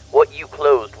 What you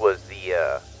closed was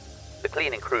the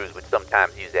cleaning crews would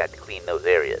sometimes use that to clean those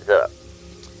areas up.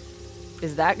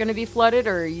 Is that going to be flooded,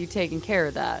 or are you taking care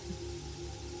of that?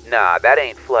 Nah, that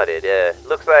ain't flooded.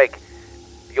 Looks like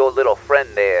your little friend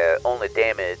there only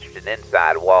damaged an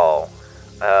inside wall.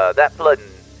 That flooding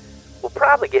will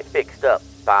probably get fixed up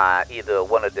by either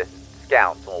one of the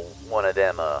scouts or one of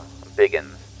them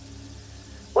biggins.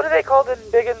 What do they call them,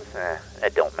 biggins?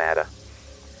 It don't matter.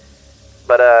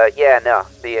 But yeah, no,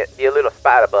 your little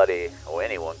spider buddy or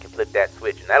anyone can flip that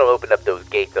switch, and that'll open up those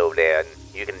gates over there, and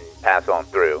you can pass on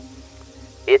through.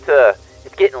 It's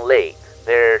getting late.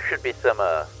 There should be some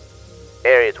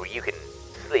areas where you can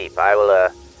sleep. I will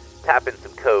tap in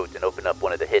some codes and open up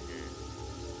one of the hidden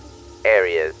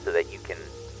areas so that you can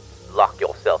lock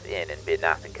yourself in and be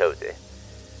nice and cozy.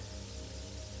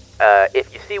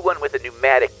 If you see one with a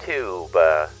pneumatic tube,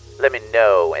 let me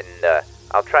know, and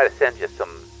I'll try to send you some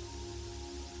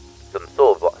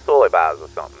soy bars or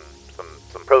something,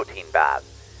 some protein bars.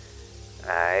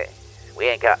 Alright, we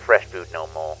ain't got fresh food no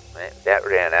more. That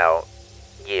ran out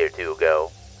a year or two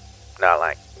ago. Not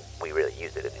like we really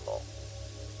use it anymore.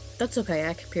 That's okay,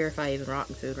 I can purify even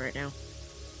rotten food right now.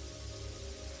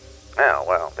 Oh,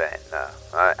 well then,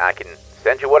 I can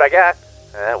send you what I got.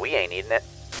 We ain't eating it.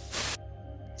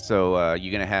 So,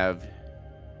 you gonna have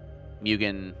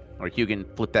Mugen or Hugin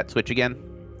flip that switch again?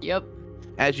 Yep.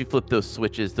 As you flip those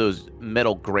switches, those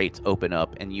metal grates open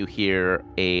up, and you hear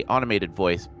a automated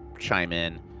voice chime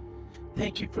in.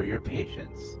 Thank you for your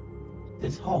patience.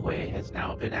 This hallway is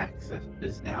now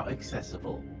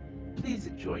accessible. Please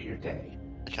enjoy your day.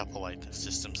 Look how polite the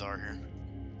systems are here.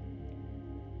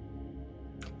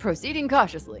 Proceeding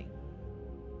cautiously.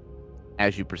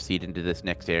 as you proceed into this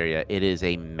next area, it is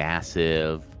a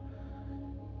massive.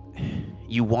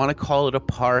 You want to call it a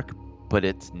park, but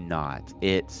it's not.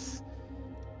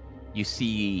 You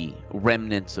see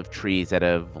remnants of trees that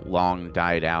have long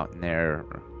died out, and their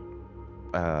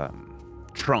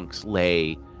trunks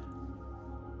lay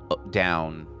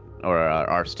down or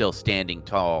are still standing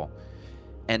tall.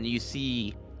 And you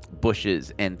see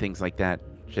bushes and things like that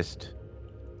just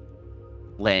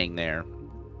laying there.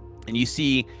 And you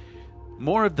see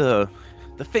more of the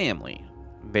family.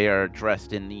 They are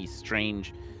dressed in these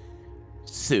strange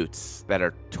suits that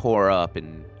are tore up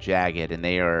and jagged, and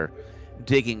they are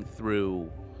digging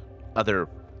through other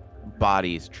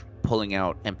bodies, pulling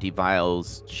out empty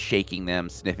vials, shaking them,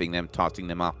 sniffing them, tossing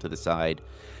them off to the side.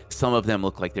 Some of them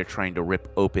look like they're trying to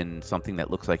rip open something that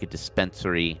looks like a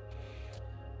dispensary.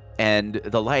 And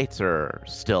the lights are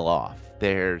still off.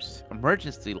 There's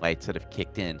emergency lights that have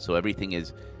kicked in, so everything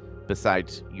is,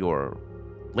 besides your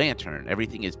lantern,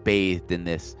 everything is bathed in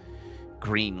this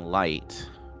green light.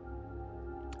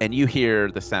 And you hear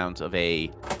the sounds of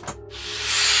a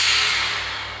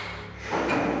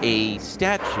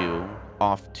statue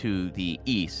off to the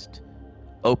east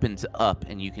opens up,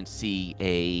 and you can see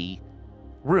a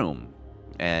room.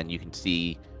 And you can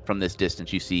see from this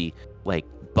distance, you see like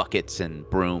buckets and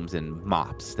brooms and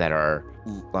mops that are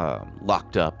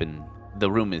locked up, and the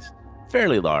room is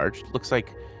fairly large. Looks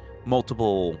like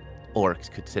multiple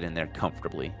orcs could sit in there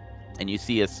comfortably. And you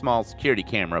see a small security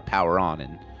camera power on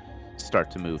and start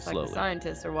to move It's like slowly. the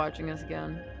scientists are watching us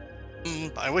again.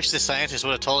 I wish the scientist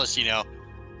would have told us,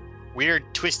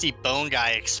 weird twisty bone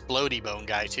guy, explodey bone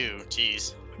guy too.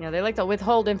 Jeez. Yeah, they like to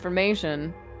withhold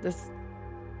information. This.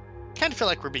 Kind of feel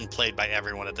like we're being played by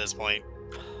everyone at this point.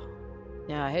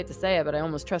 Yeah, I hate to say it, but I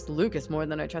almost trust Lucas more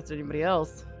than I trust anybody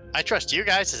else. I trust you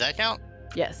guys. Does that count?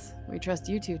 Yes, we trust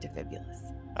you too,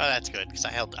 Defibulous. Oh, that's good, because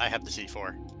I have the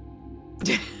C4.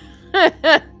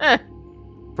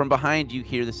 From behind, you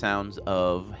hear the sounds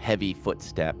of heavy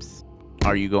footsteps.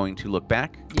 Are you going to look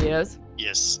back? Yes.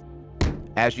 Yes.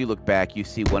 As you look back, you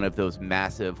see one of those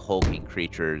massive hulking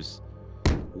creatures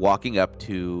walking up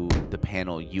to the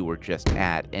panel you were just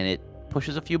at, and it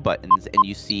pushes a few buttons, and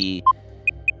you see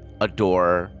a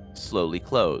door slowly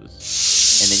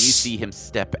close. And then you see him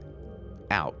step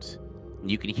out.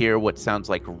 And you can hear what sounds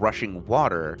like rushing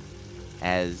water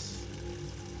as...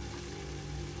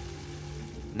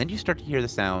 And then you start to hear the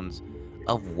sounds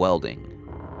of welding.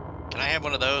 Can I have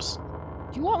one of those?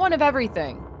 You want one of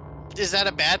everything. Is that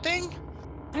a bad thing?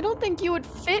 I don't think you would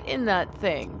fit in that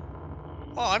thing.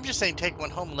 Well, I'm just saying take one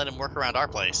home and let him work around our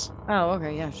place. Oh,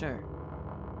 okay, yeah, sure.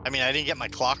 I mean, I didn't get my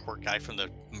clockwork guy from the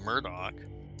Murdoch.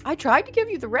 I tried to give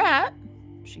you the rat.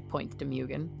 She points to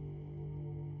Mugen.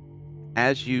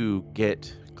 As you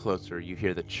get closer, you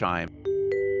hear the chime.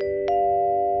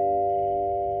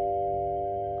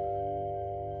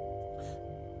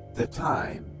 The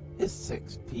time is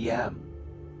 6 p.m.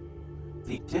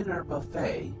 The dinner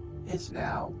buffet is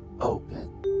now open.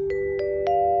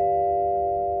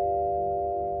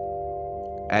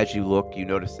 As you look, you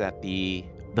notice that the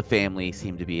family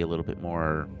seem to be a little bit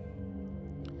more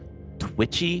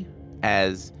twitchy,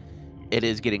 as it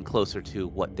is getting closer to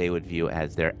what they would view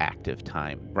as their active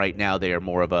time. Right now, they are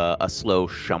more of a slow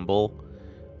shumble,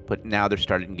 but now they're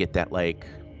starting to get that, like,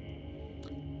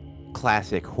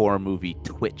 classic horror movie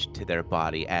twitch to their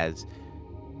body as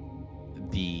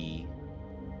the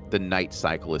night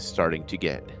cycle is starting to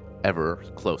get ever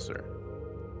closer.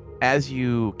 As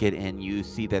you get in, you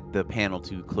see that the panel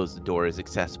to close the door is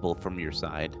accessible from your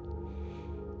side.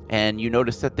 And you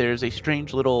notice that there's a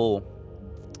strange little,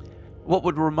 what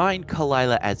would remind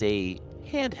Kalila as a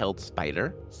handheld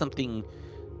spider, something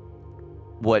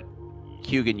what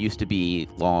Hugin used to be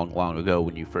long, long ago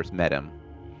when you first met him.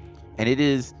 And it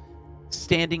is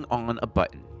standing on a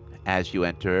button. As you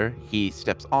enter, he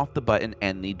steps off the button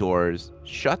and the doors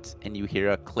shut, and you hear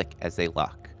a click as they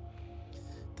lock.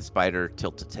 The spider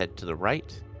tilts its head to the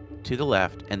right, to the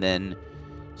left, and then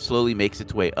slowly makes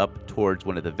its way up towards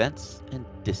one of the vents and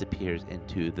disappears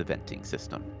into the venting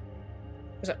system.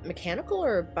 Is that mechanical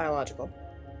or biological?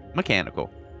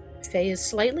 Mechanical. Faye is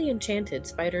slightly enchanted.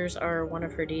 Spiders are one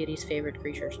of her deity's favorite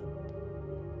creatures.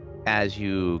 As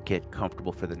you get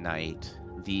comfortable for the night,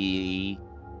 the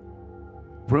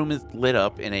room is lit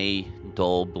up in a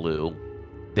dull blue.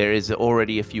 There is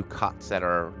already a few cots that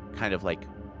are kind of like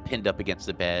pinned up against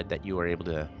the bed that you were able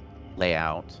to lay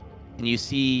out. And you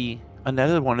see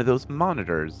another one of those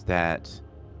monitors that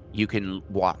you can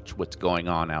watch what's going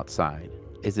on outside.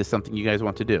 Is this something you guys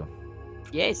want to do?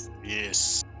 Yes.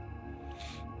 Yes.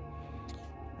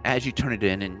 As you turn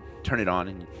it on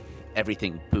and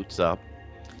everything boots up,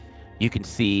 you can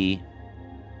see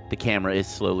The camera is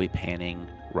slowly panning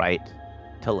right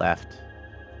to left.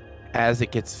 As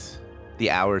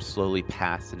the hours slowly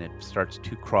pass and it starts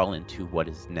to crawl into what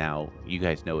is now, you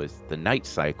guys know, as the night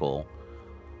cycle,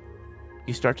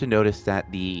 you start to notice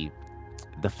that the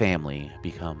family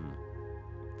become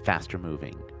faster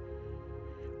moving.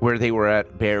 Where they were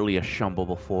at barely a shumble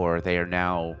before, they are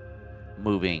now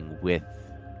moving with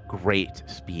great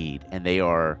speed, and they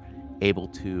are able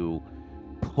to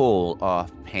pull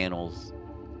off panels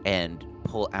and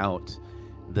pull out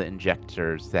the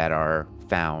injectors that are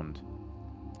found.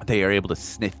 They are able to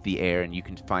sniff the air, and you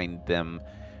can find them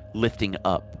lifting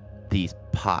up these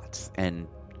pots and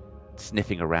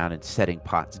sniffing around and setting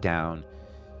pots down.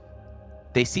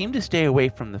 They seem to stay away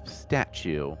from the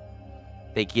statue.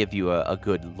 They give you a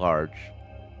good large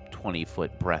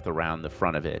 20-foot breath around the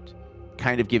front of it,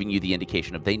 kind of giving you the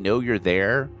indication of they know you're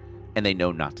there and they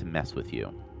know not to mess with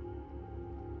you.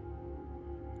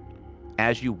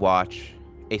 As you watch,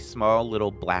 a small little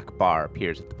black bar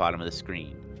appears at the bottom of the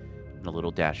screen, and a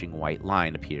little dashing white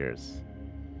line appears.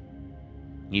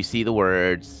 You see the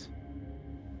words,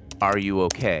 "Are you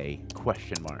okay?" ?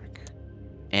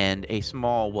 And a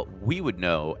small, what we would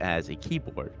know as a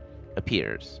keyboard,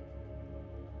 appears.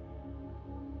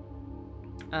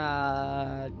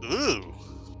 Ooh.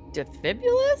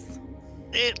 Defibulous?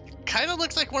 It kind of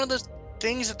looks like one of those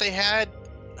things that they had.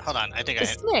 Hold on, I think The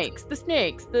snakes,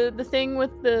 the thing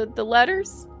with the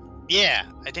letters? Yeah,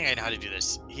 I think I know how to do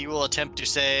this. He will attempt to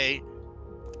say,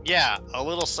 yeah, a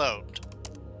little soaked. ...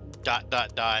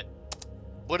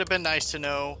 Would have been nice to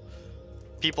know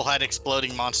people had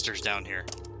exploding monsters down here.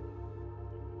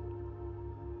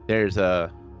 There's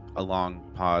a long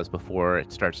pause before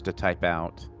it starts to type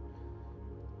out.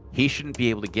 He shouldn't be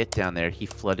able to get down there. He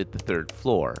flooded the 3rd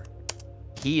floor.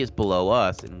 He is below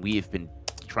us, and we have been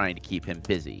trying to keep him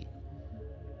busy.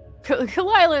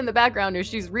 Kalila in the background, as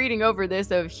she's reading over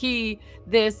this of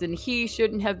this, and he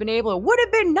shouldn't have been able. It would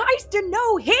have been nice to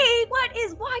know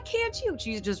why can't you?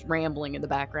 She's just rambling in the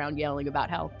background, yelling about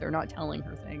how they're not telling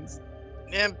her things.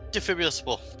 And Defibulous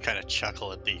will kind of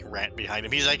chuckle at the rant behind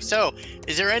him. He's like, so,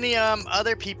 is there any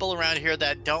other people around here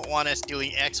that don't want us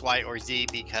doing X, Y, or Z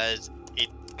because it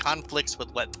conflicts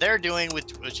with what they're doing,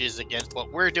 which is against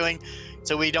what we're doing,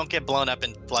 so we don't get blown up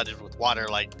and flooded with water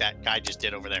like that guy just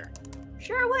did over there?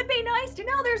 Sure would be nice to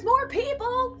know there's more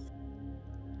people.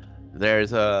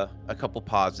 There's a couple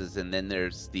pauses, and then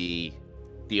there's the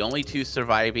only two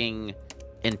surviving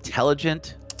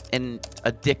intelligent and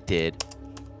addicted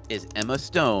is Emma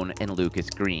Stone and Lucas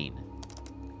Green.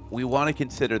 We want to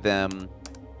consider them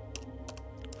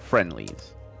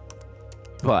friendlies,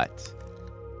 but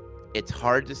it's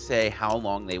hard to say how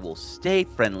long they will stay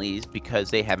friendlies because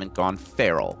they haven't gone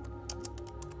feral.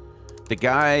 The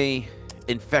guy,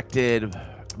 infected,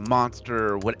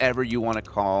 monster, whatever you want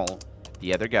to call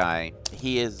the other guy,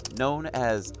 He is known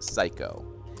as Psycho.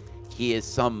 he is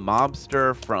some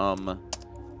mobster from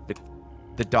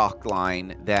the dock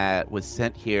line that was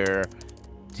sent here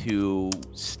to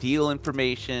steal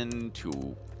information,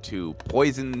 to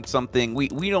poison something.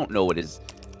 We don't know what his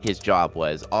job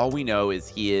was. All we know is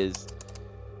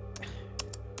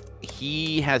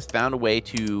he has found a way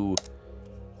to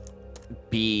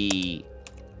be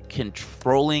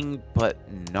controlling, but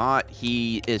not.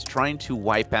 He is trying to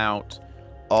wipe out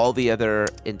all the other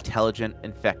intelligent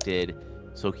infected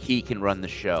so he can run the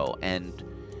show. And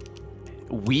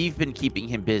we've been keeping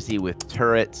him busy with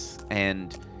turrets,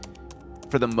 and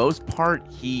for the most part,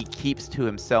 he keeps to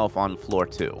himself on floor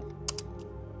 2.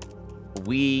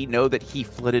 We know that he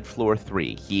flooded floor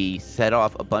 3. He set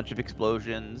off a bunch of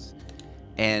explosions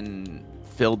and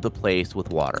filled the place with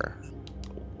water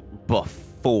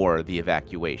before the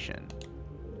evacuation.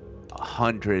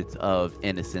 Hundreds of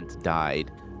innocents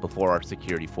died before our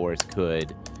security force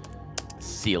could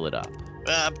seal it up.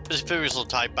 Defibulous will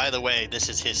type, by the way, this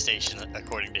is his station,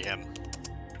 according to him.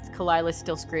 Kalila's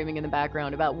still screaming in the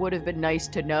background about would have been nice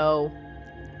to know.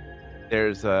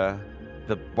 There's the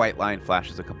white line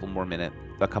flashes a couple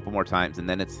more times, and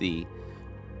then it's the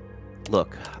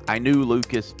look. I knew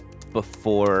Lucas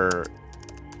before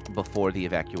the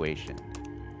evacuation.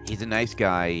 He's a nice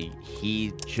guy.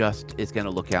 He just is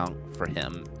gonna look out for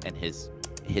him and his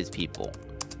people,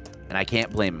 and I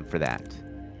can't blame him for that.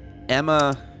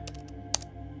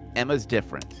 Emma's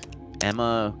different.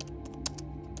 Emma,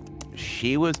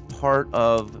 she was part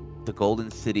of the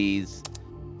Golden City's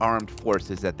armed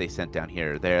forces that they sent down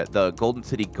here. The Golden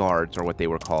City Guards are what they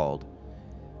were called.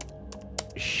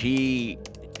 She's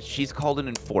called an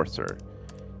enforcer.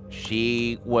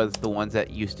 She was the ones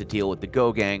that used to deal with the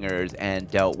go-gangers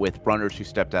and dealt with runners who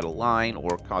stepped out of line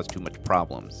or caused too much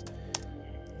problems.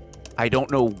 I don't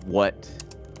know what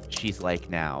she's like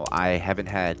now. I haven't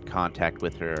had contact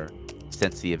with her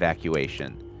since the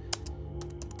evacuation.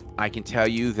 I can tell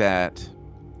you that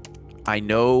I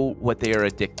know what they are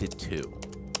addicted to.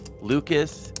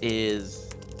 Lucas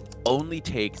only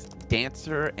takes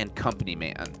dancer and company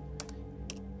man,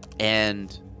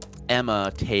 and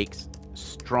Emma takes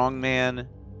strongman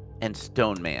and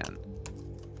stone man.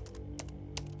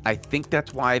 I think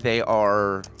that's why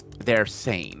they're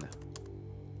sane.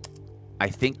 I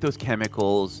think those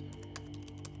chemicals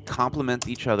complement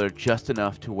each other just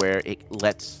enough to where it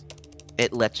lets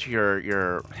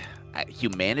your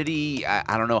humanity.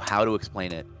 I don't know how to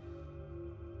explain it.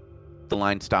 The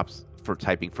line stops for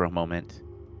typing for a moment.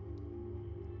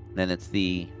 Then it's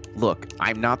look,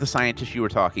 I'm not the scientist you were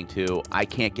talking to. I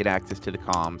can't get access to the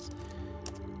comms.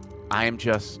 I am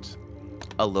just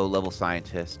a low-level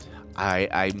scientist.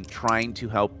 I'm trying to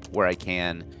help where I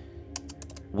can.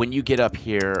 When you get up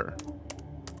here,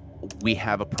 we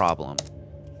have a problem.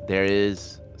 There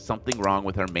is something wrong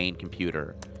with our main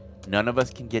computer. None of us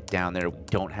can get down there. We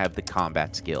don't have the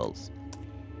combat skills.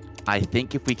 I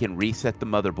think if we can reset the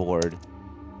motherboard,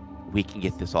 we can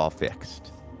get this all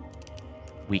fixed.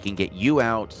 We can get you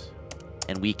out,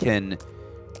 and we can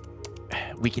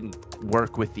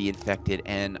work with the infected,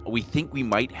 and we think we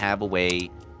might have a way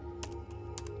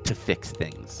to fix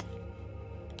things.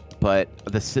 But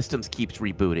the systems keeps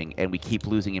rebooting, and we keep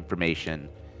losing information.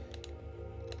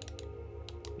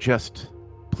 Just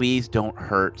please don't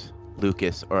hurt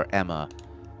Lucas or Emma.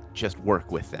 Just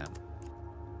work with them.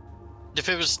 If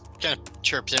it was kind of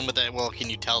chirps in with that, well, can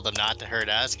you tell them not to hurt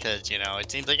us? Because,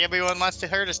 it seems like everyone wants to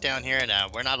hurt us down here, and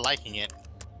we're not liking it.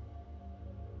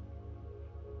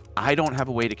 I don't have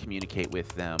a way to communicate with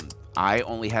them. I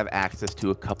only have access to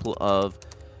a couple of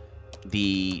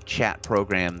the chat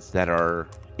programs that are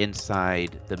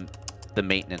inside the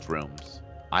maintenance rooms.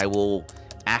 I will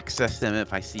access them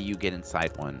if I see you get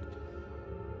inside one.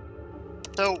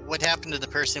 So, what happened to the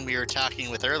person we were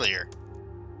talking with earlier?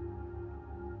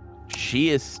 She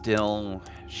is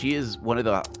one of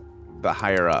the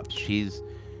higher ups.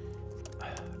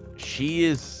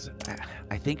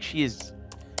 I think she is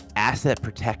asset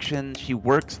protection. She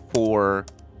works for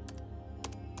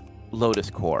Lotus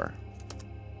Corps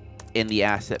in the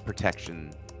asset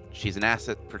protection. She's an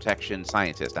asset protection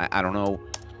scientist. I don't know.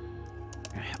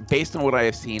 Based on what I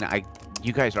have seen,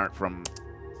 you guys aren't from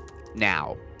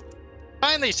now.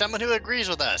 Finally, someone who agrees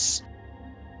with us.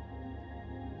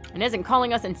 And isn't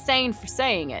calling us insane for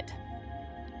saying it.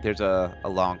 There's a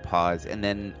long pause, and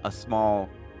then a small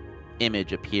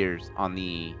image appears on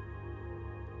the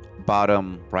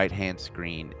bottom right-hand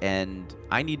screen, and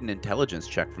I need an intelligence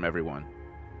check from everyone.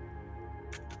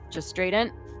 Just straight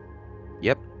in?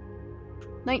 Yep.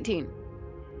 19.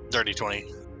 Dirty 20.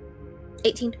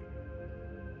 18.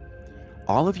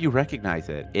 All of you recognize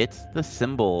it. It's the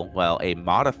symbol, a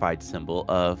modified symbol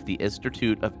of the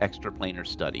Institute of Extraplanar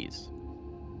Studies.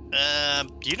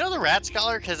 Do you know the rat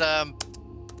scholar? Because,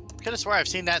 could have swore I've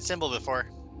seen that symbol before.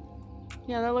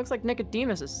 Yeah, that looks like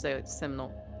Nicodemus'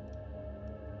 symbol.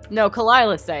 No,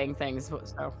 Kalila's saying things,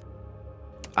 so.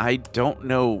 I don't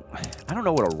know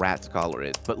what a rat scholar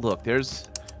is, but look,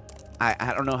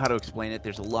 I don't know how to explain it.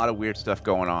 There's a lot of weird stuff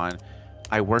going on.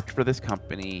 I worked for this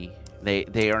company.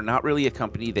 They are not really a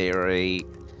company. They are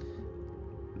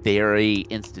a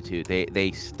institute.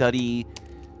 They study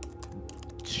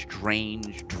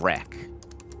strange dreck.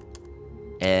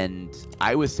 And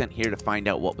I was sent here to find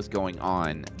out what was going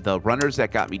on. The runners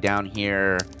that got me down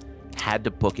here had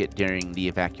to book it during the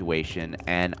evacuation,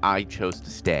 and I chose to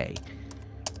stay.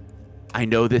 I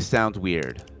know this sounds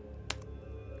weird,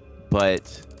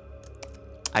 but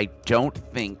I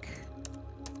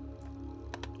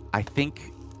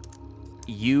think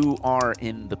you are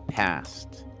in the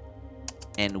past,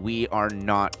 and we are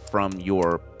not from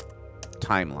your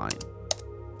timeline.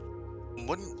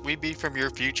 Wouldn't we be from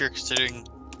your future, considering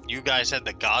you guys had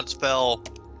the Godspell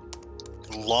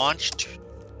launched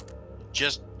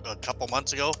just a couple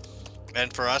months ago,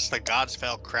 and for us, the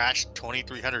Godspell crashed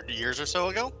 2,300 years or so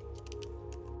ago?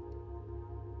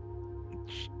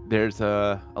 There's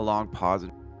a long pause.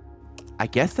 I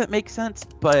guess that makes sense,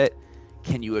 but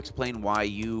can you explain why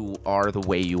you are the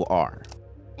way you are?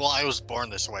 Well, I was born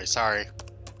this way, sorry.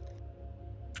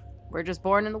 We're just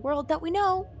born in the world that we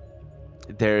know.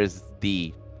 There's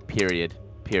the period.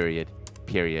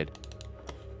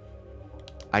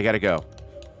 I gotta go.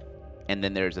 And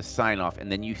then there's a sign off,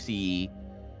 and then you see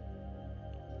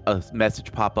a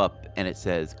message pop up, and it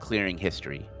says clearing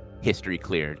history. History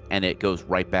cleared. And it goes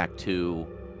right back to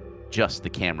just the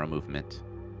camera movement.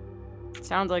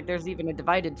 Sounds like there's even a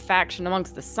divided faction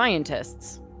amongst the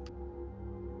scientists.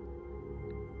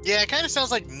 Yeah, it kind of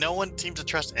sounds like no one seems to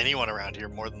trust anyone around here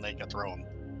more than they can throw them.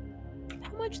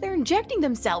 How much they're injecting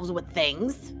themselves with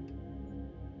things?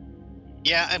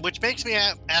 Yeah, and which makes me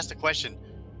ask the question,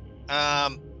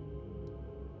 how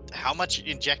much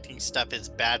injecting stuff is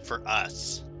bad for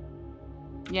us?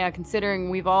 Yeah, considering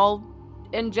we've all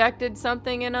injected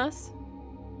something in us.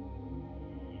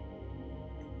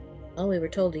 Well, we were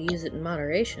told to use it in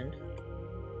moderation.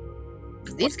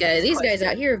 These guys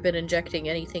out here have been injecting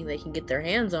anything they can get their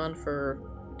hands on for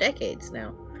decades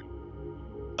now.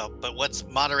 Oh, but what's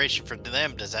moderation for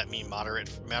them? Does that mean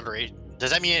moderation? Does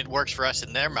that mean it works for us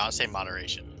in their same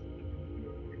moderation?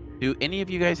 Do any of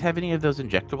you guys have any of those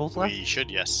injectables left? We should,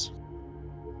 yes.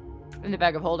 In the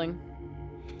bag of holding.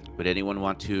 Would anyone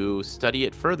want to study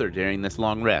it further during this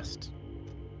long rest?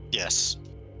 Yes.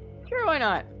 Sure, why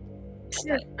not?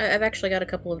 Sure. I've actually got a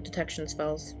couple of detection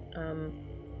spells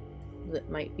that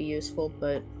might be useful,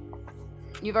 but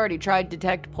You've already tried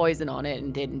detect poison on it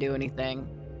and didn't do anything.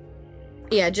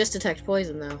 yeah, just detect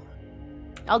poison though.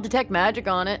 I'll detect magic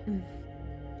on it.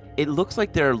 It looks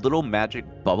like there are little magic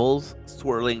bubbles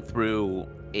swirling through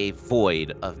a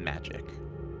void of magic.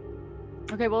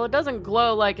 Okay, well, it doesn't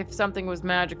glow like if something was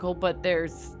magical, but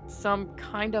there's some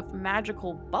kind of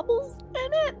magical bubbles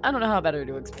in it? I don't know how better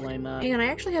to explain that. Hang on, I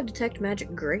actually have detect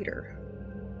magic greater.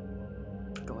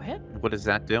 Go ahead. What does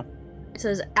that do? It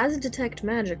says, as detect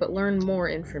magic, but learn more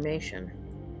information.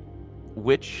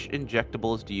 Which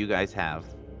injectables do you guys have,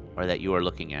 or that you are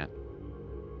looking at?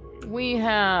 We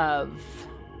have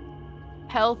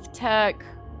health tech,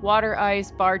 water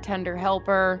ice, bartender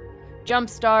helper,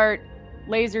 jumpstart,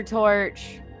 laser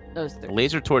torch. Those three.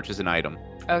 Laser torch is an item.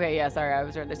 Okay, yeah, sorry, I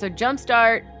was right there. So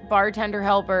jumpstart, bartender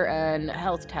helper, and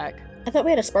health tech. I thought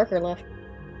we had a sparker left.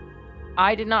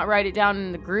 I did not write it down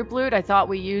in the group loot. I thought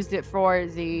we used it for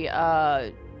the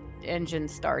engine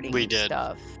starting We did.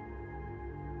 stuff.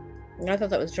 I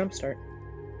thought that was jumpstart.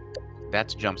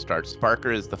 That's jumpstart.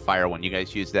 Sparker is the fire one. You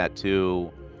guys use that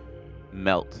to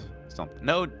melt something.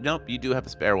 Nope, you do have a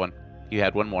spare one. You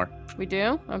had one more. We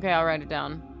do? Okay, I'll write it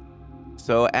down.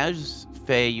 So as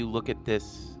Faye, you look at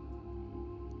this,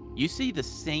 you see the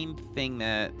same thing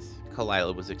that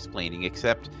Kalila was explaining,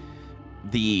 except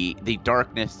the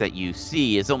darkness that you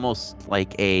see is almost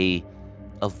like a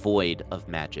void of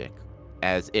magic,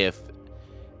 as if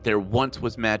there once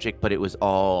was magic, but it was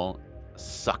all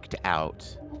sucked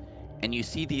out. And you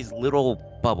see these little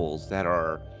bubbles that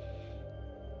are,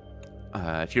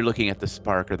 if you're looking at the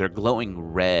sparker, they're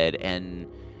glowing red, and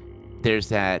there's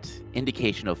that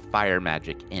indication of fire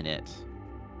magic in it.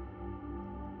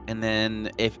 And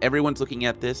then if everyone's looking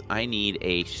at this, I need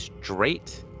a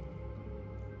straight,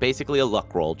 basically a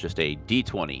luck roll, just a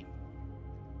d20.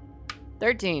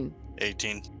 13.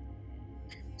 18.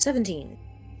 17.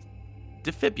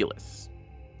 Defibulous.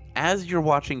 As you're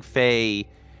watching Faye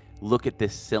look at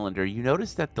this cylinder, you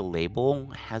notice that the label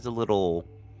has a little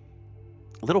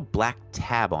black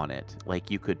tab on it, like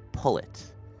you could pull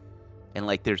it, and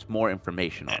like there's more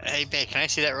information on it. Hey, babe, can I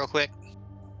see that real quick?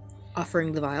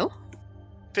 Offering the vial.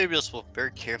 Fabulous will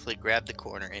very carefully grab the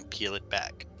corner and peel it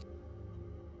back.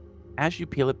 As you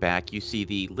peel it back, you see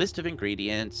the list of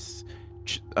ingredients,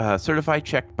 certified,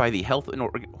 checked by the Health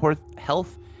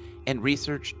and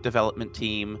Research Development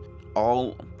Team,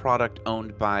 all product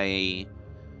owned by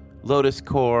Lotus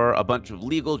Core, a bunch of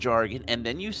legal jargon, and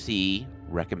then you see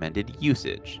recommended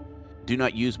usage. Do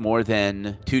not use more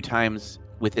than 2 times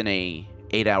within a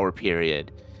 8-hour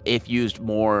period. If used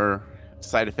more,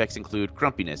 side effects include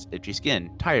grumpiness, itchy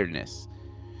skin, tiredness,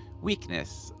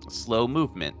 weakness, slow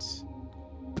movement.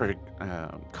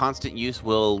 Constant use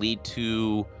will lead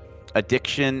to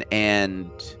addiction, and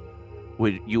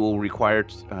you will require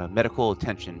medical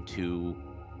attention to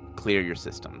clear your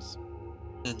systems.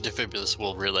 Defibulous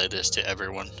will relay this to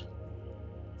everyone.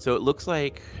 So it looks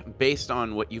like, based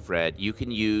on what you've read, you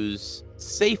can use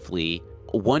safely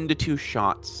 1 to 2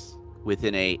 shots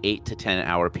within a 8 to 10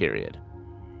 hour period.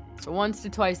 So once to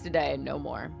twice a day and no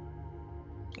more.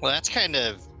 Well, that's kind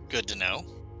of good to know.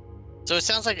 So it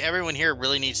sounds like everyone here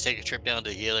really needs to take a trip down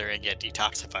to Healer and get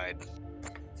detoxified.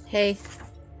 Hey.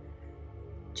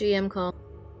 GM call.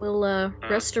 Will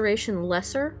restoration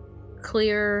lesser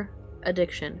clear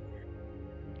addiction?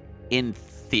 In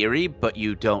theory, but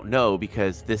you don't know,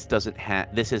 because this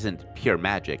isn't pure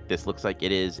magic. This looks like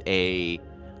it is a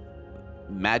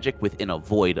magic within a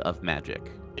void of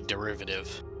magic. A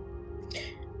derivative.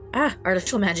 Ah,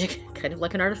 artificial magic. Kind of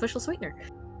like an artificial sweetener.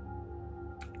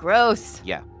 Gross.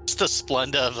 Yeah. It's the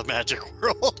Splenda of the magic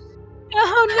world.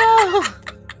 Oh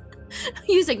no!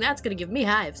 Using that's gonna give me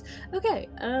hives. Okay,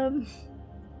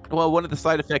 Well, one of the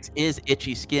side effects is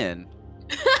itchy skin.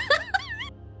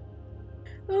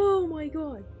 my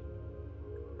god.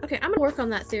 Okay, I'm gonna work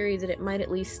on that theory that it might at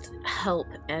least help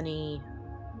any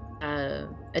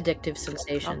addictive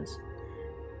sensations.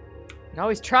 You can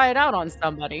always try it out on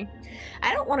somebody.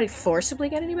 I don't want to forcibly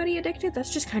get anybody addicted.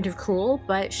 That's just kind of cruel.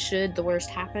 But should the worst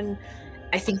happen,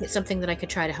 I think it's something that I could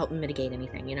try to help mitigate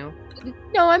anything. You know?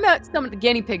 No, I met some of the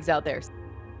guinea pigs out there.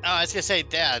 Oh, I was gonna say,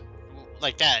 Dad,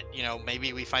 like that.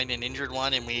 Maybe we find an injured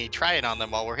one and we try it on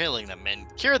them while we're healing them and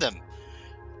cure them,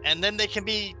 and then they can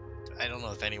be. I don't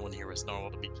know if anyone here was normal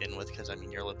to begin with, because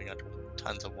you're living under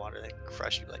tons of water that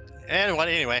crush you like.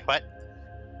 Anyway, what?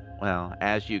 Well,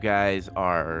 as you guys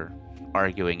are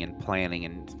arguing and planning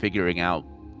and figuring out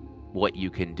what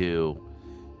you can do,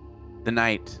 the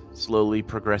night slowly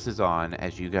progresses on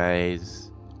as you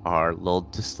guys are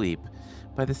lulled to sleep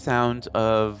by the sound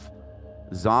of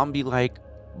zombie-like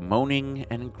moaning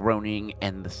and groaning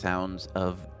and the sounds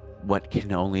of what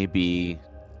can only be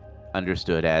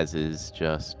understood as is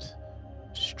just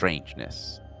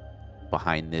strangeness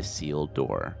behind this sealed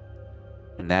door.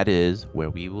 And that is where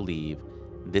we will leave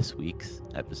this week's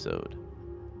episode.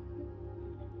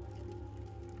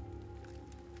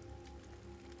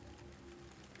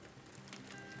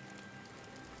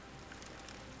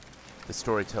 The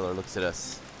storyteller looks at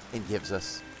us and gives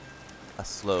us a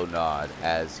slow nod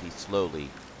as he slowly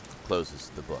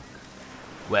closes the book.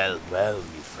 Well,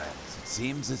 me friends, it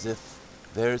seems as if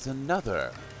there's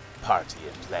another party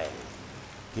at play,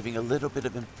 giving a little bit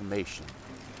of information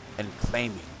and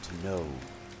claiming to know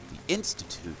the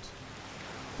Institute,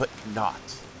 but not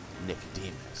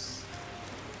Nicodemus.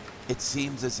 It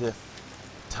seems as if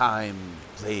time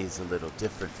plays a little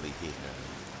differently here,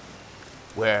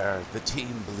 where the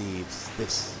team believes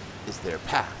this is their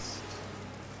past.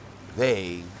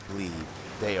 They believe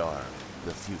they are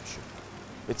the future.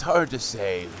 It's hard to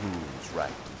say who's right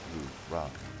and who's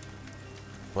wrong,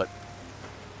 but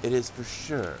it is for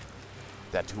sure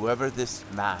that whoever this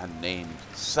man named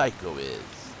Psycho is,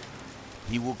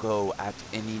 he will go at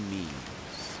any means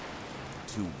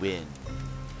to win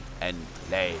and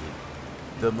claim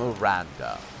the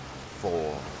Miranda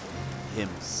for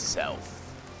himself.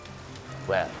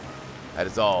 Well, that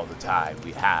is all the time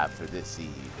we have for this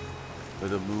eve, for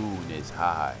the moon is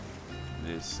high, and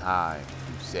it is time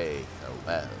to say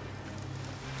farewell.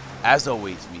 As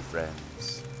always, me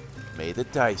friends, may the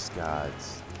dice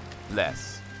gods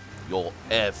bless your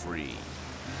every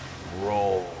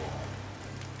roll.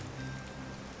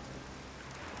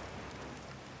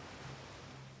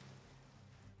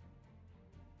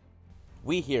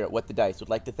 We here at What the Dice would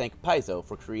like to thank Paizo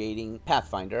for creating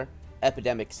Pathfinder,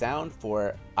 Epidemic Sound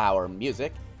for our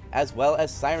music, as well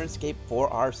as Sirenscape for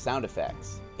our sound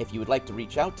effects. If you would like to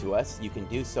reach out to us, you can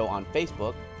do so on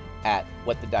Facebook at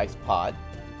What the Dice Pod,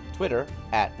 Twitter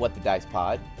at What the Dice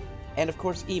Pod, and of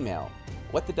course email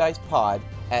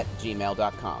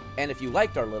whatthedicepod@gmail.com. And if you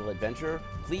liked our little adventure,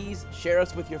 please share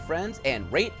us with your friends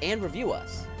and rate and review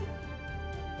us.